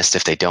dismissed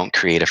if they don't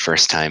create a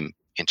first-time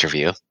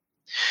interview.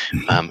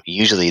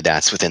 Usually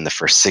that's within the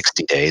first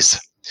 60 days.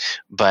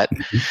 But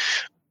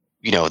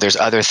there's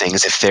other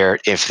things.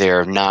 If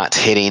they're not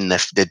hitting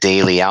the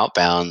daily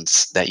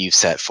outbounds that you've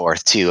set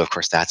forth too, of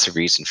course, that's a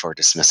reason for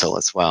dismissal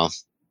as well.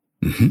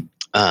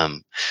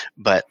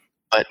 But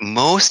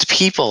most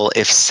people,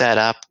 if set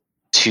up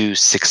to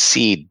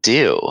succeed,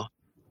 do,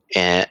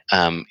 and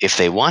if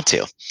they want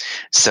to.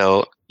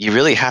 So you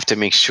really have to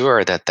make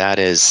sure that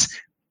is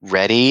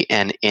ready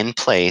and in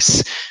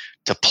place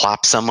to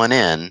plop someone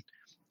in,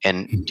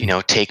 and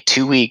take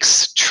 2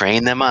 weeks,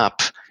 train them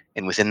up.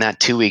 And within that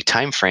 2-week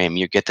time frame,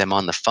 you get them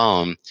on the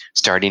phone,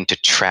 starting to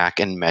track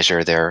and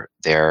measure their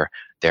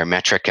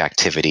metric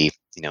activity,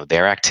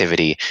 their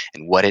activity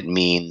and what it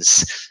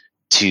means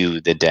to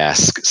the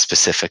desk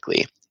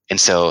specifically. And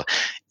so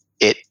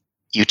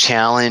you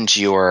challenge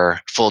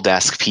your full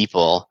desk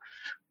people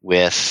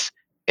with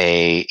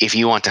if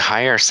you want to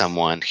hire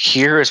someone,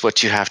 here is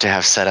what you have to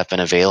have set up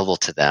and available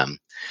to them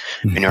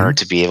in order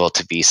to be able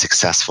to be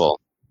successful.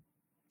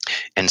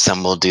 And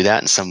some will do that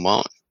and some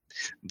won't.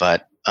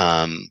 But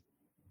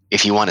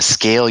if you want to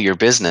scale your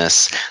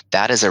business,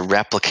 that is a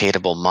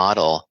replicatable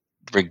model,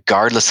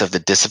 regardless of the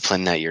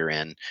discipline that you're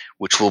in,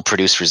 which will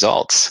produce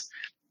results.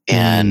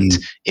 And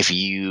if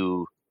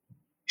you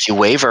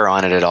waver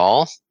on it at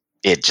all,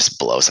 it just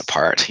blows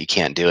apart. You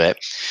can't do it.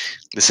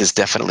 This is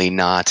definitely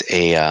not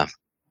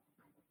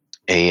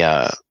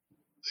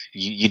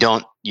you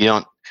don't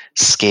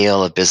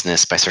scale a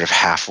business by sort of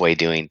halfway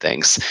doing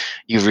things.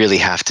 You really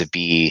have to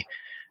be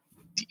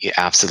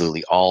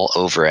absolutely all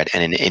over it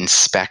and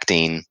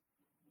inspecting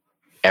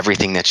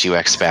everything that you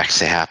expect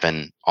to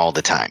happen all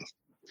the time.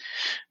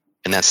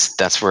 And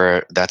that's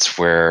where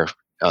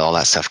all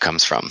that stuff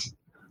comes from.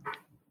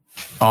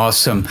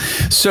 Awesome.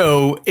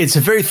 So it's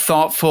a very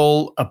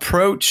thoughtful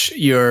approach.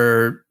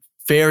 You're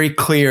very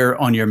clear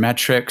on your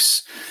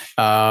metrics.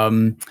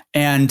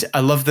 And I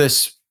love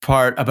this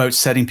part about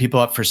setting people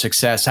up for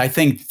success. I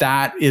think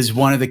that is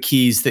one of the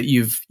keys that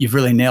you've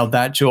really nailed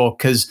that, Joel,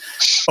 because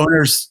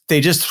owners,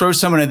 they just throw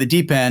someone at the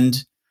deep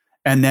end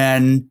and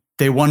then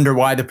they wonder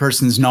why the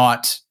person's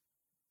not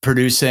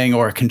producing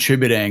or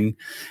contributing.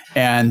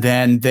 And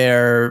then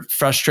they're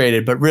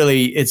frustrated, but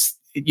really it's,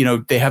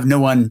 they have no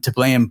one to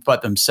blame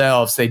but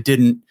themselves. They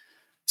didn't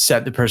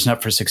set the person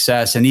up for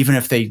success. And even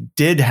if they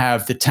did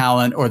have the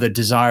talent or the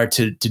desire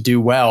to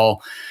do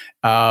well,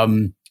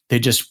 they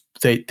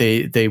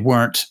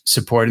weren't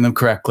supporting them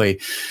correctly.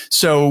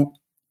 So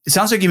it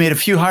sounds like you made a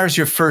few hires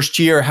your first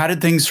year. How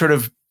did things sort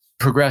of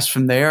progress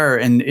from there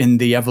in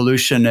the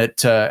evolution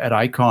at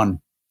Icon?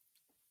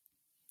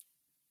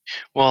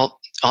 Well,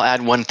 I'll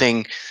add one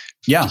thing.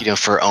 Yeah.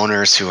 For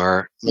owners who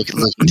are looking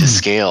to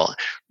scale,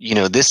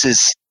 this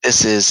is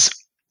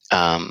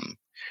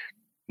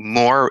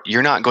more.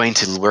 You're not going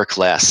to work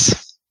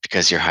less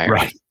because you're hiring.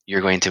 Right. You're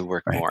going to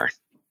work more.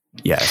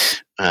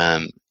 Yes.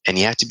 And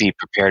you have to be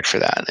prepared for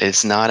that. It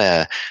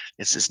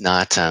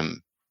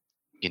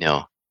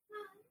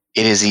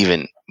is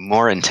even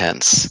more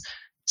intense.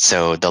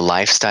 So the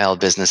lifestyle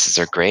businesses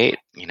are great.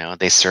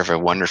 They serve a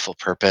wonderful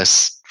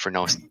purpose for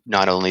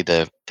not only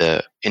the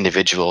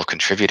individual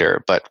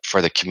contributor, but for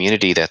the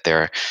community that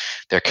they're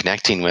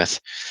connecting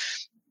with.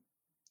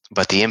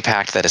 But the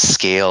impact that a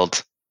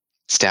scaled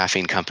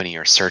staffing company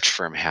or search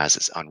firm has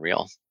is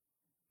unreal.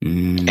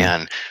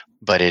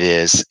 But it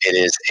is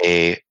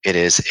a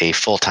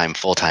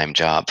full-time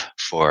job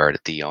for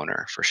the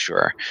owner for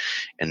sure.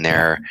 And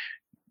they're,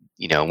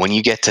 when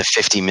you get to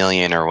 50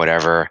 million or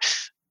whatever,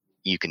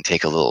 you can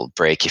take a little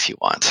break if you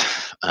want,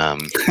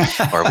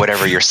 or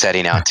whatever you're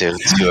setting out to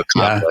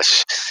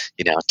accomplish.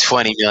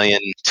 20 million,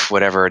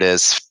 whatever it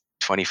is,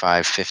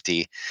 25,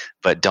 50,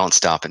 but don't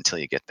stop until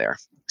you get there.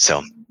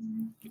 So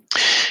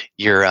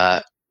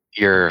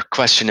your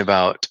question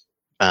about,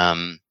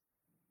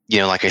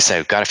 like I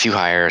said, got a few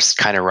hires,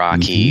 kind of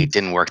rocky,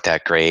 didn't work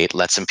that great,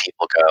 let some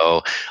people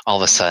go. All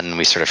of a sudden,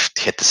 we sort of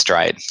hit the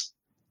stride.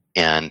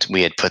 And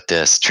we had put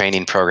this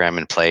training program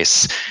in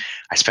place.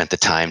 I spent the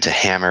time to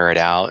hammer it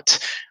out.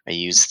 I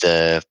used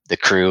the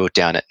crew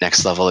down at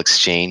Next Level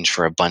Exchange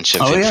for a bunch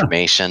of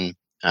information.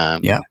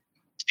 I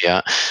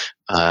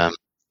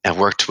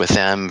worked with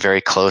them very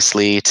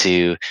closely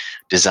to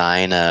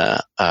design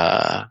a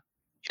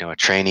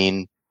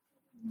training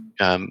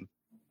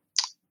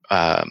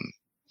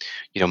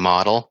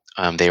model.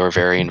 They were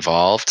very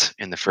involved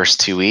in the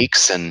first 2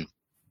 weeks, and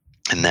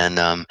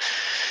then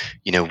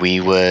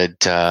we would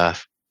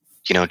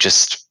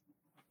just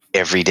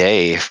every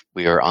day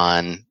we were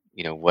on,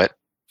 what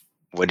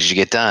did you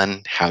get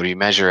done? How do you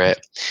measure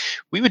it?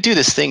 We would do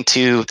this thing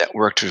too that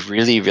worked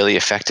really, really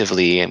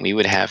effectively, and we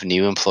would have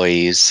new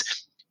employees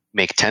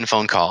make 10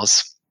 phone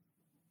calls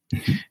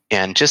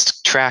and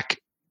just track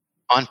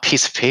on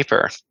piece of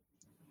paper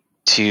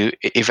to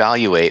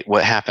evaluate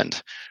what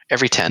happened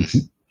every 10.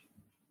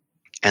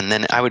 And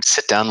then I would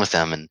sit down with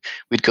them and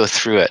we'd go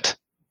through it,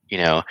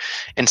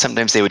 and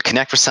sometimes they would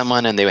connect with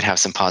someone and they would have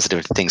some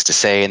positive things to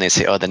say. And they'd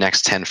say, oh, the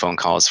next 10 phone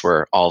calls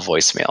were all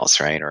voicemails,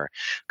 right? Or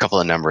a couple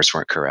of numbers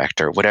weren't correct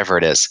or whatever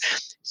it is.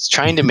 It's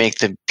trying to make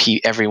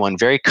everyone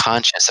very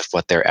conscious of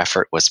what their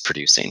effort was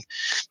producing,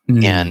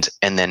 and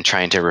then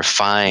trying to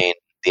refine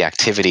the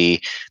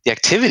activity. The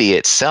activity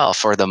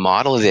itself or the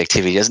model of the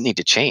activity doesn't need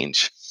to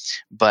change,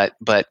 but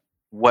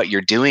what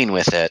you're doing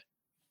with it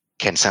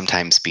can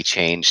sometimes be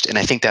changed. And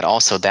I think that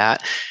also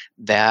that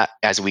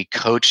as we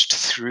coached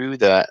through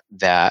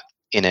that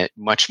in a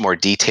much more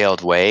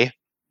detailed way,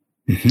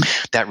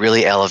 that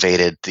really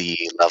elevated the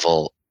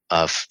level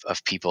of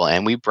people.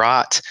 And we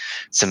brought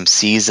some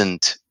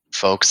seasoned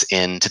folks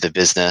into the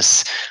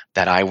business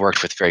that I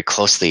worked with very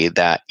closely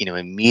that,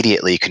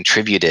 immediately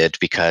contributed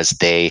because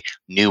they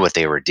knew what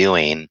they were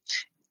doing.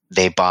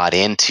 They bought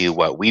into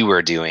what we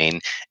were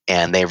doing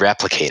and they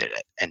replicated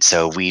it. And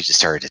so we just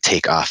started to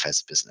take off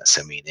as a business.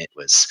 I mean, it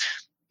was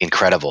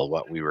incredible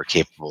what we were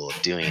capable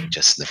of doing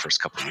just in the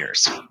first couple of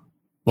years.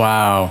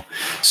 Wow.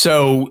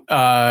 So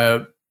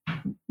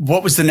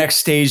what was the next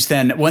stage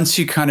then? Once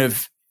you kind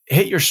of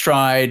hit your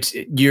stride,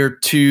 year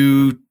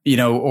 2,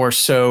 or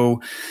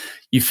so,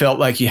 you felt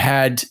like you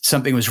had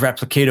something was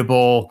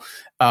replicatable.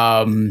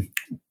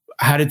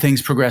 How did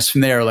things progress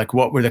from there? Like,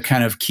 what were the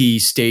kind of key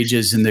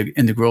stages in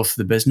the growth of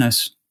the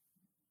business?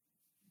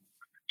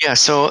 Yeah,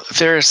 so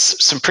there's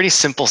some pretty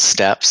simple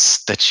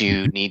steps that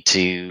you need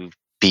to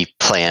be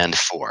planned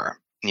for.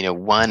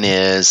 One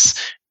is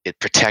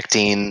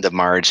protecting the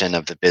margin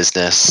of the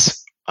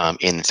business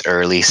in its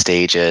early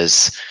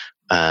stages,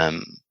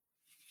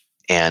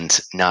 and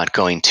not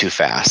going too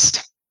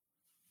fast.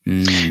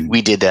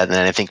 We did that, and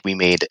then I think we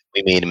made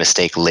a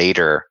mistake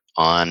later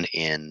on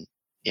in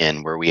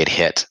where we had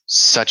hit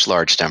such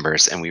large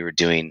numbers and we were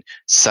doing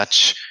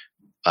such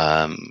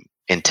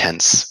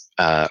intense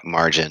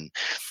margin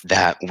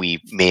that we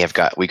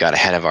got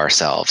ahead of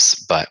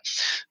ourselves. But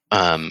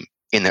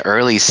in the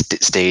early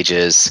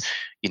stages,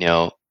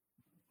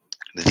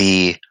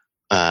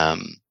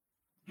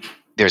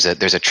 there's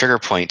a trigger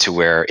point to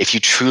where if you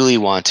truly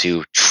want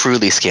to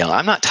scale,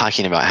 I'm not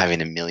talking about having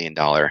 $1 million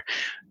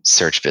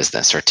search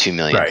business or $2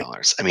 million.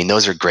 Right. I mean,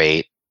 those are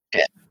great.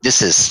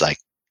 This is like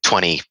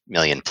 20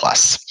 million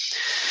plus.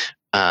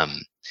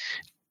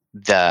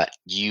 That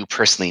you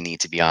personally need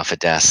to be off a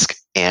desk,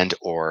 and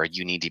or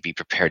you need to be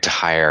prepared to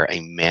hire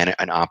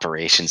an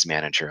operations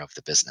manager of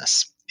the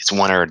business. It's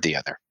one or the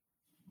other.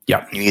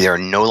 Yeah. You either are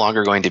no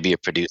longer going to be a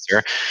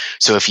producer.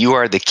 So if you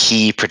are the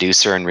key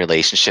producer and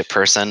relationship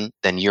person,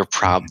 then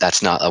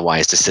that's not a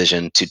wise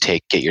decision to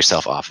get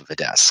yourself off of a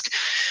desk.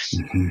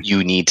 Mm-hmm.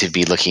 You need to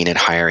be looking at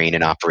hiring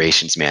an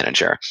operations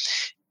manager.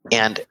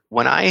 And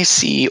when I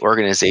see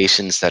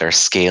organizations that are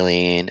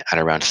scaling at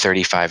around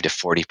 35 to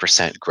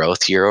 40%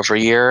 growth year over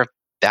year,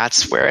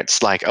 that's where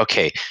it's like,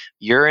 okay,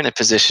 you're in a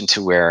position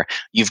to where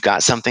you've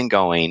got something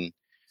going,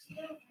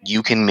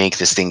 you can make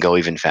this thing go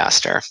even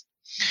faster.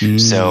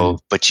 So,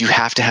 but you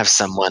have to have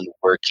someone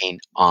working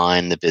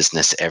on the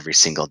business every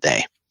single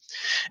day.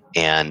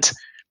 And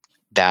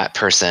that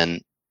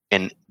person,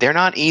 and they're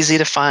not easy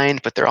to find,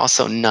 but they're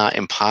also not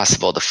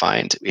impossible to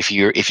find. If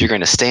you're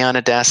going to stay on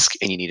a desk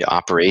and you need an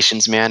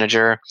operations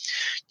manager,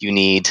 you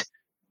need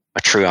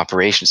a true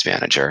operations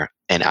manager.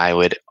 And I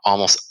would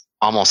almost,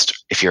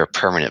 if you're a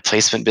permanent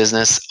placement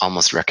business,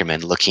 almost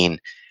recommend looking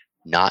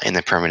not in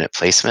the permanent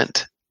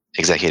placement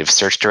executive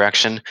search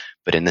direction,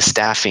 but in the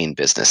staffing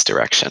business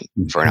direction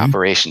for an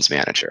operations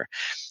manager.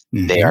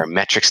 They are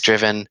metrics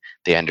driven.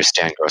 They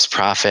understand gross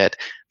profit.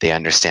 They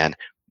understand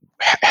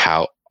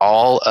how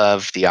all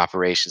of the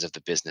operations of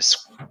the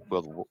business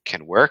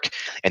can work,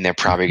 and they're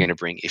probably going to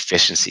bring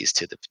efficiencies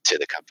to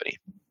the company.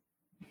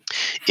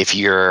 If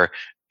you're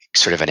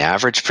sort of an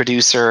average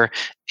producer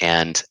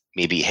and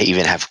maybe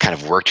even have kind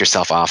of worked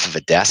yourself off of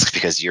a desk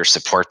because your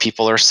support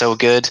people are so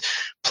good,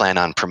 plan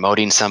on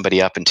promoting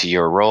somebody up into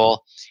your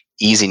role,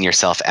 easing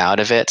yourself out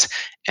of it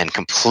and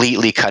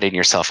completely cutting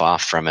yourself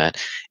off from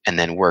it, and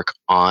then work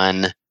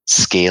on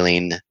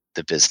scaling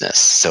the business.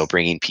 So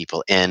bringing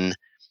people in,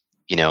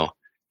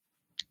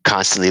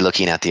 constantly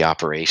looking at the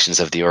operations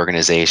of the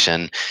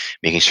organization,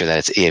 making sure that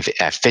it's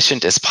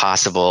efficient as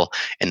possible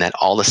and that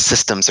all the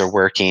systems are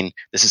working.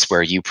 This is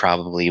where you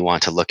probably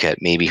want to look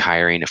at maybe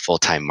hiring a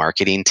full-time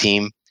marketing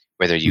team,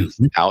 whether you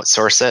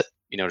outsource it,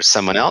 to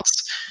someone else,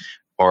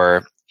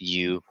 or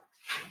you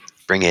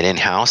bring it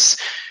in-house,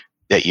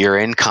 that you're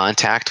in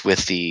contact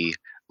with the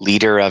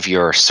leader of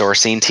your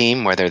sourcing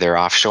team, whether they're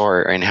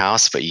offshore or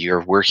in-house, but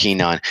you're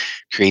working on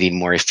creating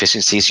more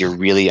efficiencies. You're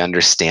really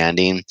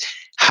understanding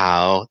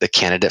how the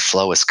candidate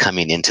flow is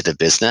coming into the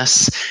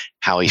business,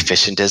 how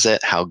efficient is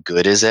it, how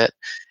good is it,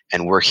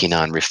 and working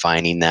on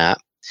refining that.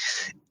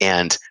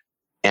 And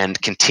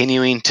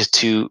continuing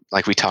to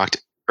like we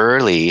talked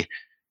early,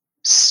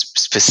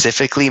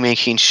 specifically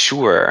making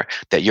sure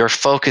that your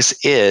focus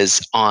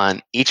is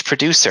on each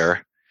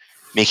producer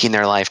making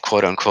their life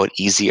quote unquote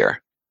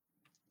easier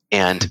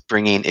and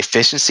bringing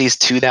efficiencies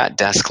to that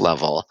desk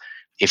level.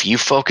 If you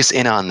focus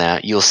in on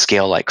that, you'll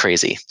scale like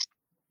crazy.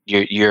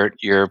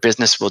 Your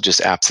business will just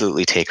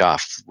absolutely take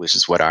off, which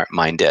is what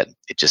mine did.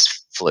 It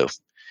just flew.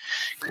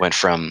 Went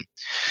from,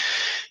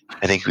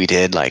 I think we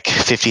did like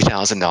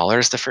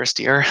 $50,000 the first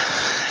year.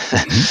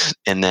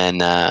 And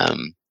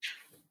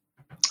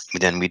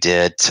then we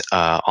did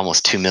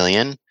almost 2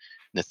 million.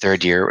 The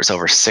third year it was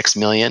over 6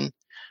 million.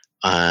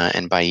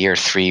 And by year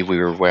 3, we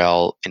were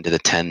well into the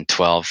 10,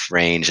 12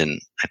 range.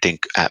 And I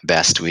think at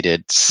best we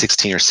did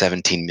 16 or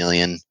 17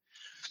 million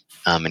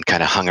and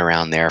kind of hung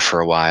around there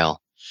for a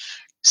while.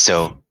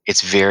 So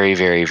it's very,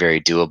 very, very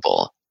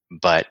doable.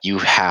 But you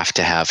have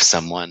to have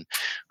someone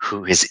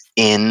who is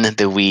in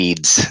the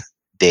weeds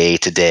day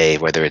to day,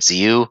 whether it's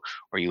you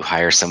or you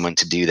hire someone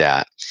to do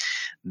that.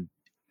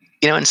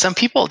 And some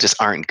people just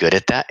aren't good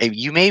at that.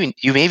 You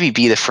maybe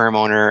be the firm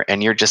owner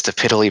and you're just a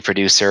piddly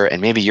producer,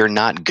 and maybe you're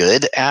not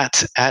good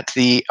at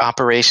the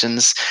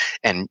operations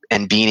and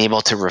being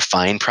able to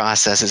refine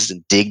processes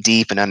and dig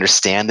deep and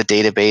understand the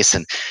database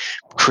and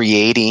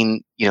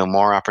creating,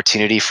 more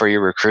opportunity for your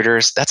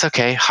recruiters. That's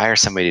okay. Hire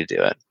somebody to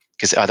do it,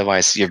 because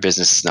otherwise your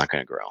business is not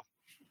going to grow.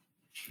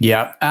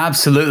 Yeah,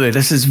 absolutely.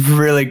 This is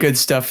really good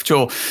stuff,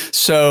 Joel.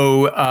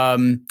 So,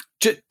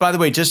 by the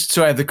way, just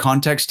so I have the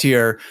context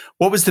here,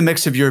 what was the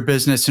mix of your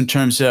business in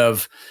terms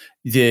of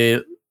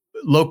the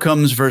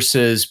locums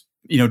versus,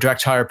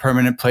 direct hire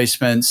permanent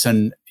placements,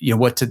 and,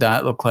 what did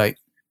that look like?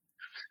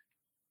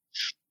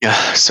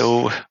 Yeah.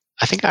 So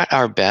I think at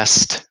our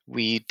best,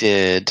 we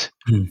did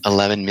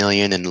 11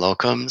 million in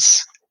locums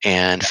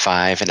and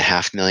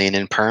 5.5 million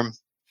in perm.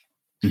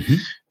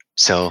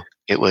 So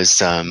it was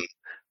kind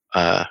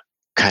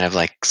of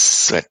like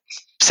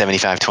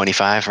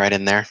 75-25 right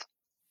in there.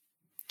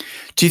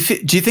 Do you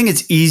think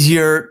it's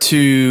easier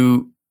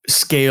to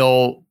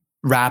scale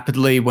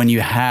rapidly when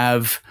you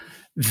have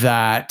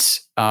that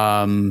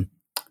the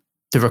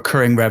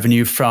recurring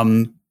revenue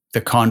from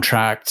the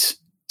contract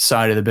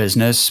side of the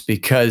business,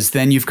 because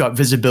then you've got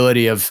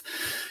visibility of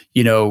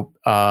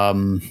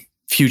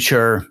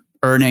future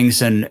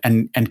earnings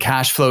and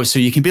cash flow, so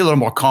you can be a little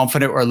more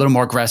confident or a little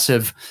more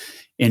aggressive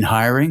in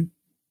hiring?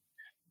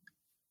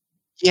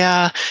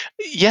 Yeah,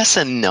 yes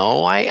and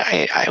no.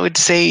 I would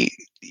say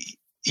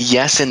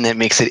yes, and that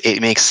makes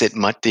it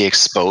much, the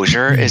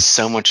exposure is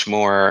so much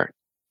more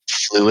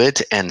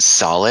fluid and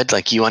solid.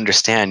 Like, you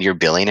understand you're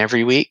billing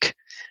every week,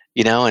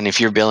 and if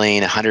you're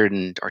billing or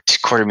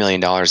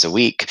 $250,000 a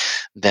week,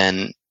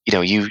 then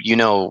you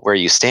know where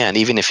you stand.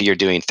 Even if you're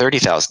doing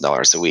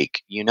 $30,000 a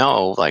week,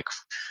 like,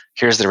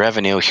 here's the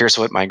revenue, here's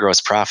what my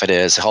gross profit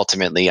is.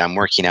 Ultimately, I'm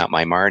working out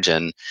my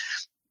margin.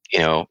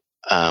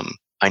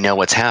 I know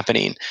what's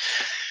happening.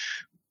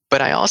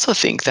 But I also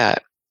think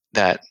that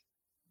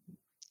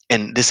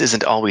and this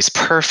isn't always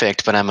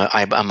perfect, but I'm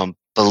a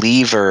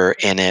believer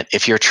in it.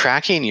 If you're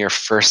tracking your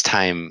first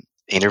time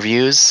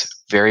interviews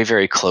very,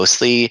 very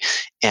closely,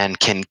 and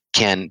can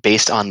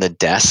based on the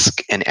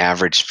desk and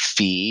average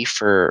fee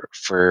for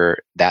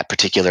that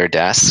particular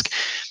desk,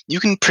 you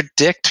can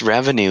predict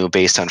revenue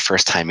based on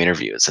first time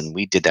interviews. And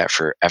we did that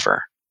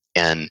forever.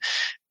 And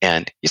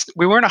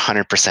we weren't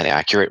 100%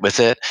 accurate with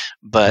it,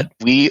 but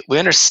we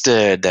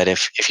understood that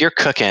if you're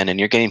cooking and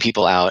you're getting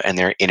people out and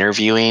they're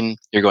interviewing,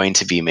 you're going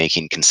to be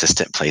making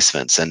consistent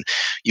placements. And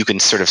you can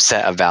sort of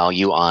set a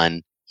value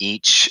on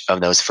each of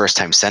those first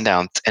time send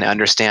outs and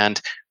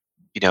understand,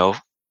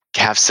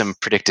 have some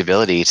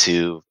predictability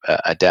to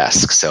a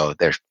desk. So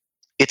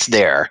it's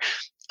there.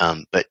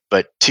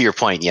 But to your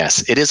point,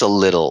 yes, it is a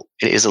little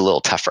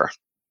tougher.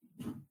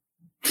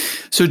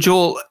 So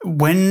Joel,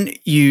 when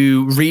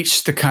you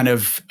reach the kind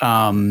of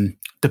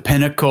the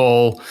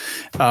pinnacle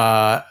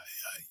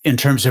in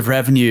terms of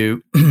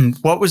revenue,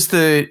 what was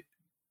the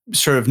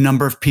sort of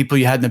number of people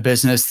you had in the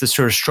business, the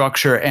sort of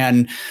structure,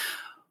 and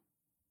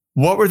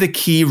what were the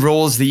key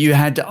roles that you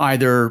had to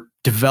either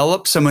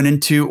develop someone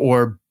into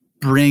or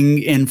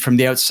bring in from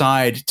the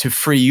outside to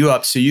free you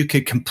up so you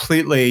could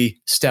completely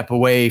step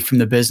away from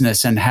the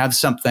business and have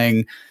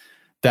something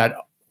that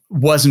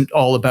wasn't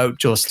all about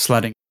Joel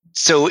Slenning?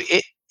 So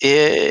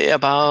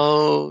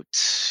about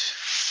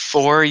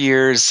 4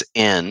 years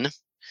in,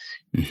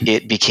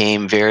 it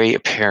became very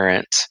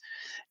apparent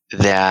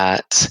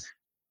that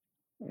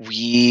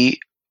we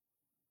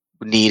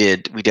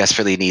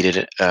desperately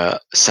needed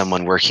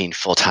someone working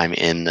full time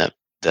in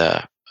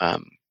the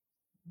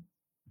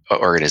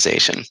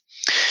organization.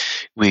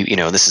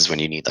 This is when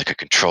you need like a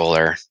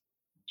controller,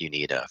 you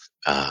need a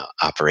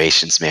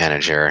operations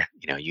manager,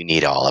 you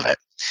need all of it,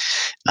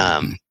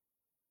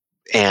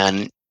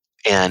 and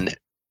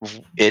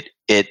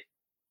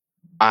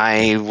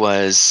I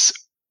was,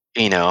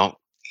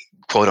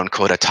 quote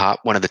unquote,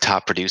 one of the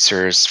top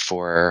producers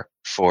for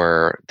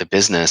the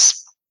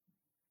business,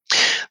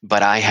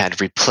 but I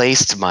had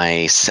replaced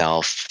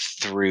myself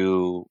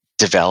through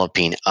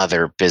developing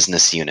other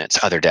business units,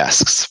 other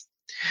desks.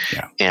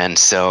 Yeah. And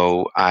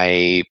so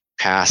I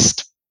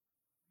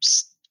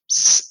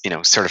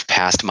sort of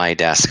passed my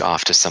desk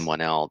off to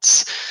someone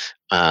else,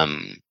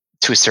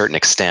 to a certain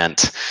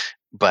extent,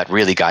 but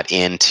really got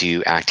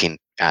into acting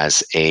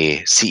as a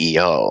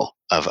CEO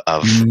of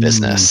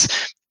business,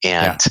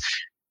 and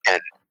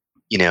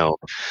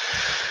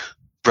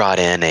brought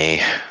in a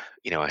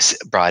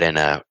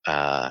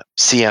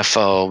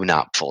CFO,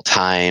 not full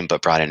time,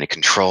 but brought in a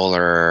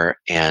controller,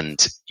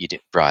 and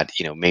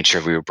made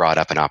sure we were brought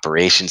up an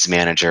operations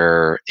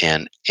manager,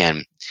 and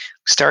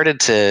started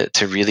to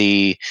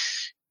really,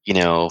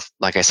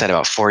 like I said,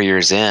 about 4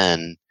 years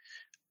in,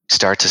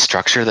 start to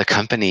structure the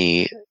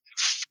company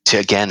to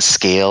again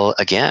scale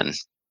again.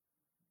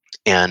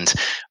 And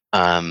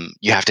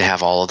you have to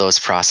have all of those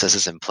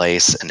processes in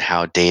place and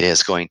how data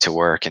is going to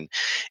work. And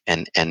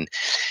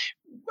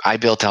I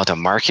built out a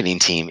marketing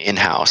team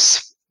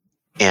in-house,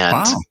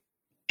 and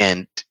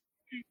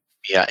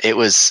yeah, it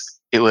was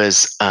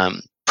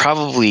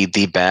probably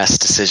the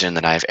best decision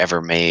that I've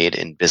ever made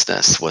in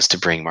business, was to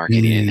bring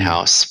marketing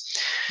in-house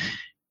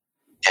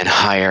and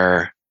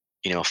hire,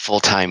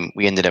 full-time.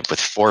 We ended up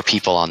with 4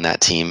 people on that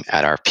team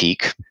at our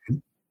peak.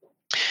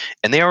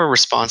 And they were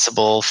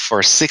responsible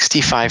for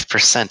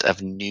 65%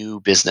 of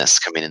new business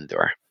coming in the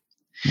door.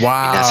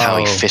 Wow. And that's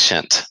how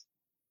efficient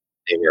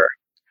they were.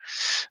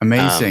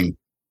 Amazing.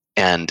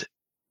 And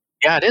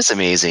yeah, it is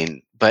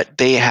amazing. But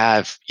they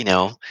have,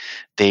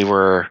 they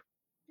were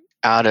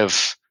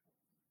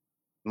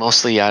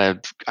mostly out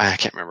of, I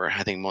can't remember.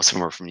 I think most of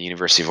them were from the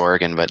University of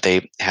Oregon, but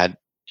they had,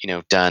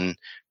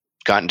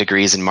 gotten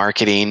degrees in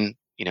marketing,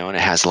 and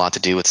it has a lot to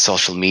do with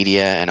social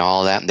media and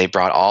all of that. And they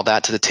brought all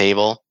that to the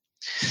table.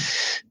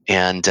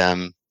 And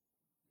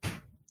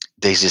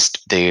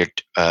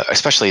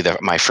especially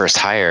my first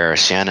hire,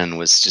 Shannon,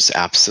 was just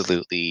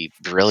absolutely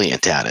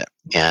brilliant at it.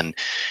 And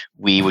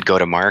we would go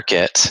to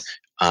market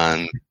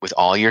with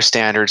all your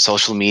standard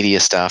social media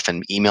stuff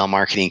and email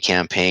marketing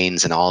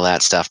campaigns and all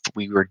that stuff.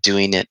 We were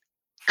doing it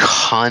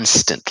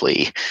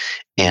constantly.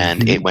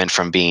 And it went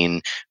from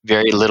being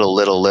very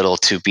little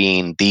to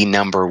being the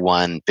number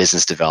one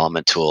business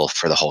development tool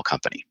for the whole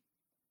company.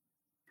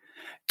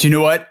 Do you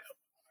know what?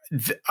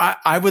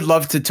 I would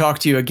love to talk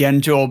to you again,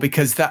 Joel,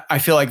 because I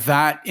feel like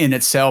that in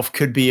itself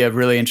could be a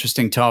really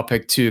interesting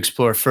topic to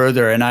explore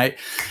further. And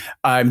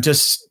I'm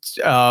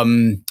just,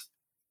 I've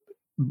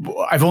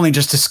only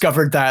just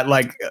discovered that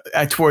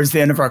towards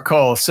the end of our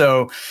call.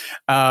 So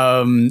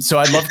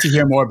I'd love to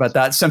hear more about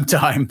that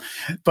sometime.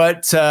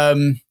 But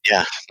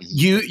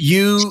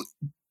you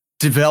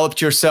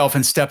developed yourself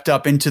and stepped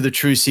up into the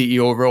true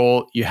CEO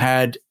role. You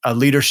had a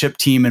leadership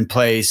team in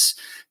place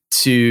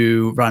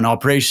to run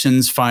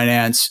operations,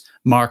 finance,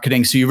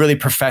 marketing. So you really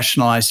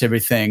professionalized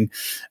everything.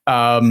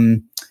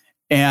 And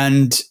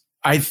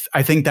I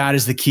think that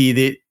is the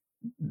key.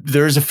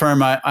 There is a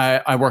firm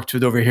I worked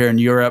with over here in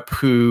Europe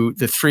who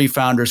the 3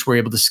 founders were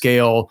able to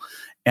scale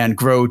and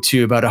grow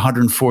to about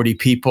 140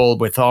 people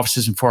with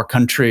offices in 4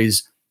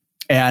 countries.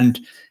 And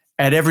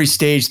at every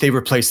stage, they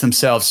replaced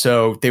themselves.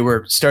 So they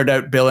started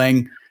out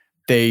billing.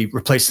 They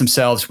replaced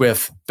themselves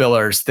with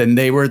billers. Then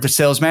they were the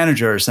sales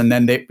managers, and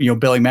then they,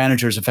 billing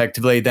managers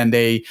effectively. Then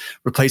they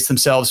replaced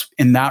themselves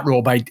in that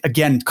role by,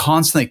 again,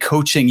 constantly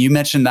coaching. You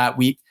mentioned that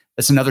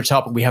that's another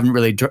topic we haven't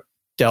really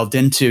delved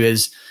into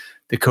is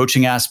the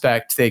coaching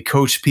aspect. They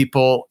coach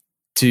people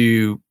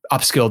to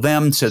upskill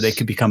them so they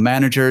could become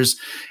managers.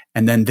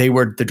 And then they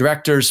were the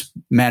directors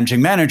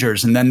managing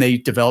managers. And then they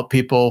developed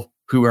people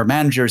who are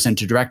managers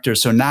into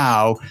directors. So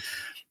now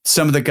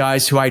some of the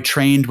guys who I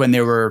trained when they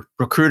were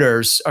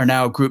recruiters are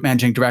now group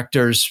managing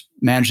directors,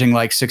 managing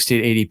like 60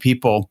 to 80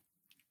 people.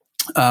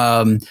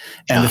 And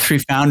the 3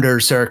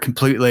 founders are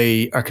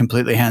completely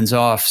hands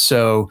off.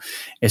 So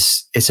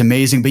it's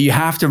amazing, but you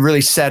have to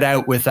really set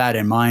out with that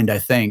in mind, I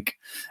think.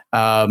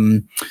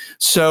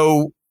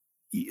 So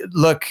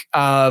look,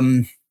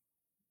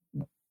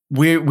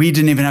 we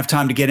didn't even have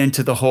time to get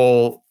into the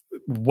whole,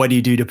 what do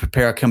you do to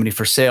prepare a company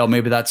for sale?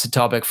 Maybe that's a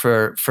topic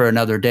for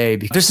another day.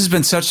 This has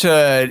been such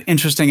an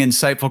interesting,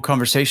 insightful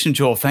conversation,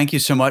 Joel. Thank you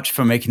so much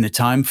for making the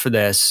time for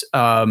this.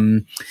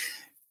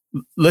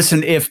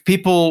 Listen, if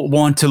people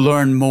want to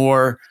learn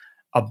more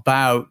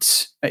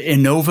about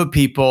Innova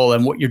People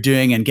and what you're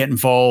doing and get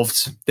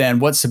involved, then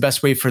what's the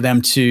best way for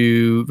them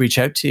to reach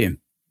out to you?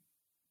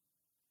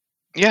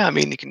 Yeah, I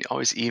mean, you can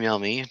always email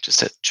me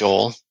just at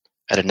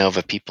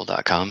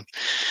joel@innovapeople.com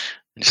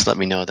and just let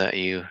me know that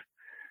you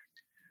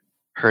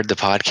heard the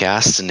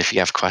podcast. And if you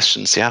have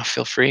questions,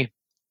 feel free.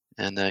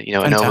 And,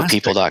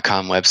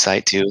 innovapeople.com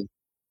website too.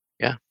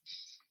 Yeah.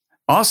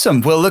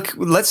 Awesome. Well, look,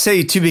 let's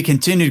say to be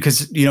continued,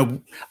 because,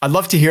 I'd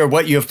love to hear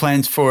what you have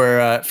plans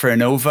for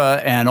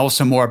Innova, and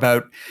also more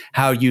about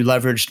how you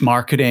leveraged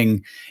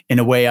marketing in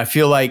a way. I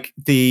feel like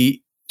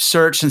the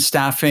search and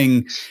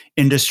staffing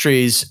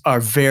industries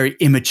are very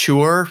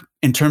immature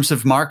in terms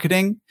of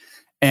marketing,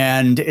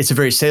 and it's a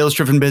very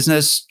sales-driven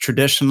business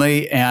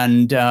traditionally.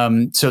 And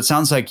so it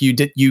sounds like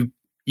you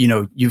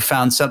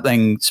found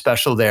something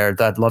special there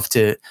that I'd love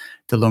to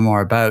learn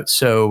more about.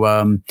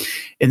 So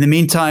in the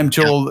meantime,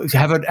 Joel,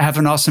 have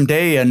an awesome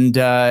day, and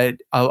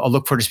I'll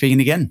look forward to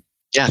speaking again.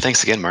 Yeah,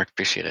 thanks again, Mark.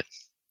 Appreciate it.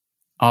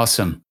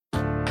 Awesome.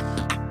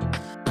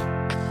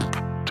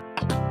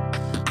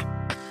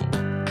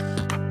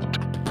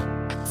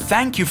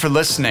 Thank you for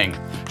listening.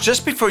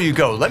 Just before you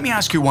go, let me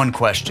ask you one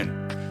question.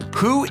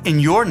 Who in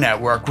your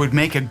network would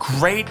make a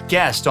great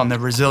guest on the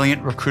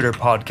Resilient Recruiter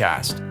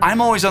podcast?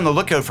 I'm always on the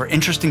lookout for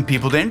interesting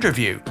people to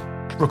interview.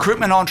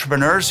 Recruitment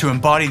entrepreneurs who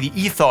embody the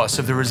ethos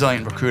of the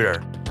Resilient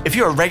Recruiter. If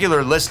you're a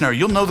regular listener,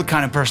 you'll know the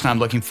kind of person I'm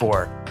looking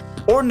for.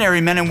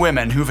 Ordinary men and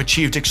women who've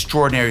achieved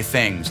extraordinary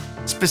things.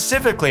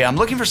 Specifically, I'm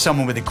looking for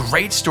someone with a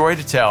great story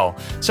to tell,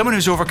 someone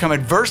who's overcome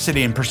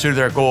adversity in pursuit of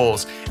their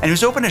goals, and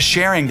who's open to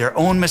sharing their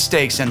own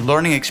mistakes and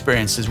learning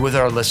experiences with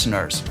our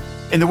listeners.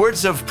 In the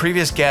words of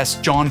previous guests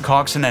John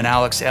Coxon and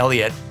Alex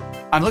Elliott,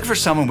 I'm looking for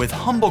someone with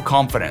humble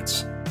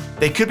confidence.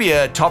 They could be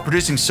a top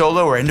producing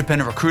solo or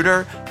independent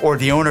recruiter, or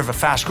the owner of a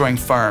fast growing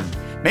firm.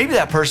 Maybe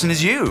that person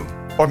is you.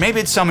 Or maybe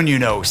it's someone you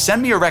know.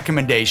 Send me your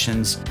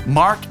recommendations,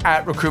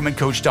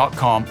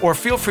 mark@recruitmentcoach.com, or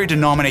feel free to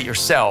nominate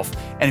yourself.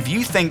 And if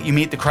you think you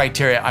meet the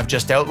criteria I've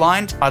just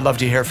outlined, I'd love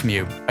to hear from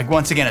you.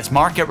 Once again, it's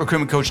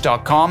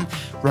mark@recruitmentcoach.com.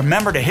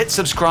 Remember to hit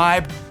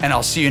subscribe, and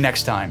I'll see you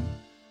next time.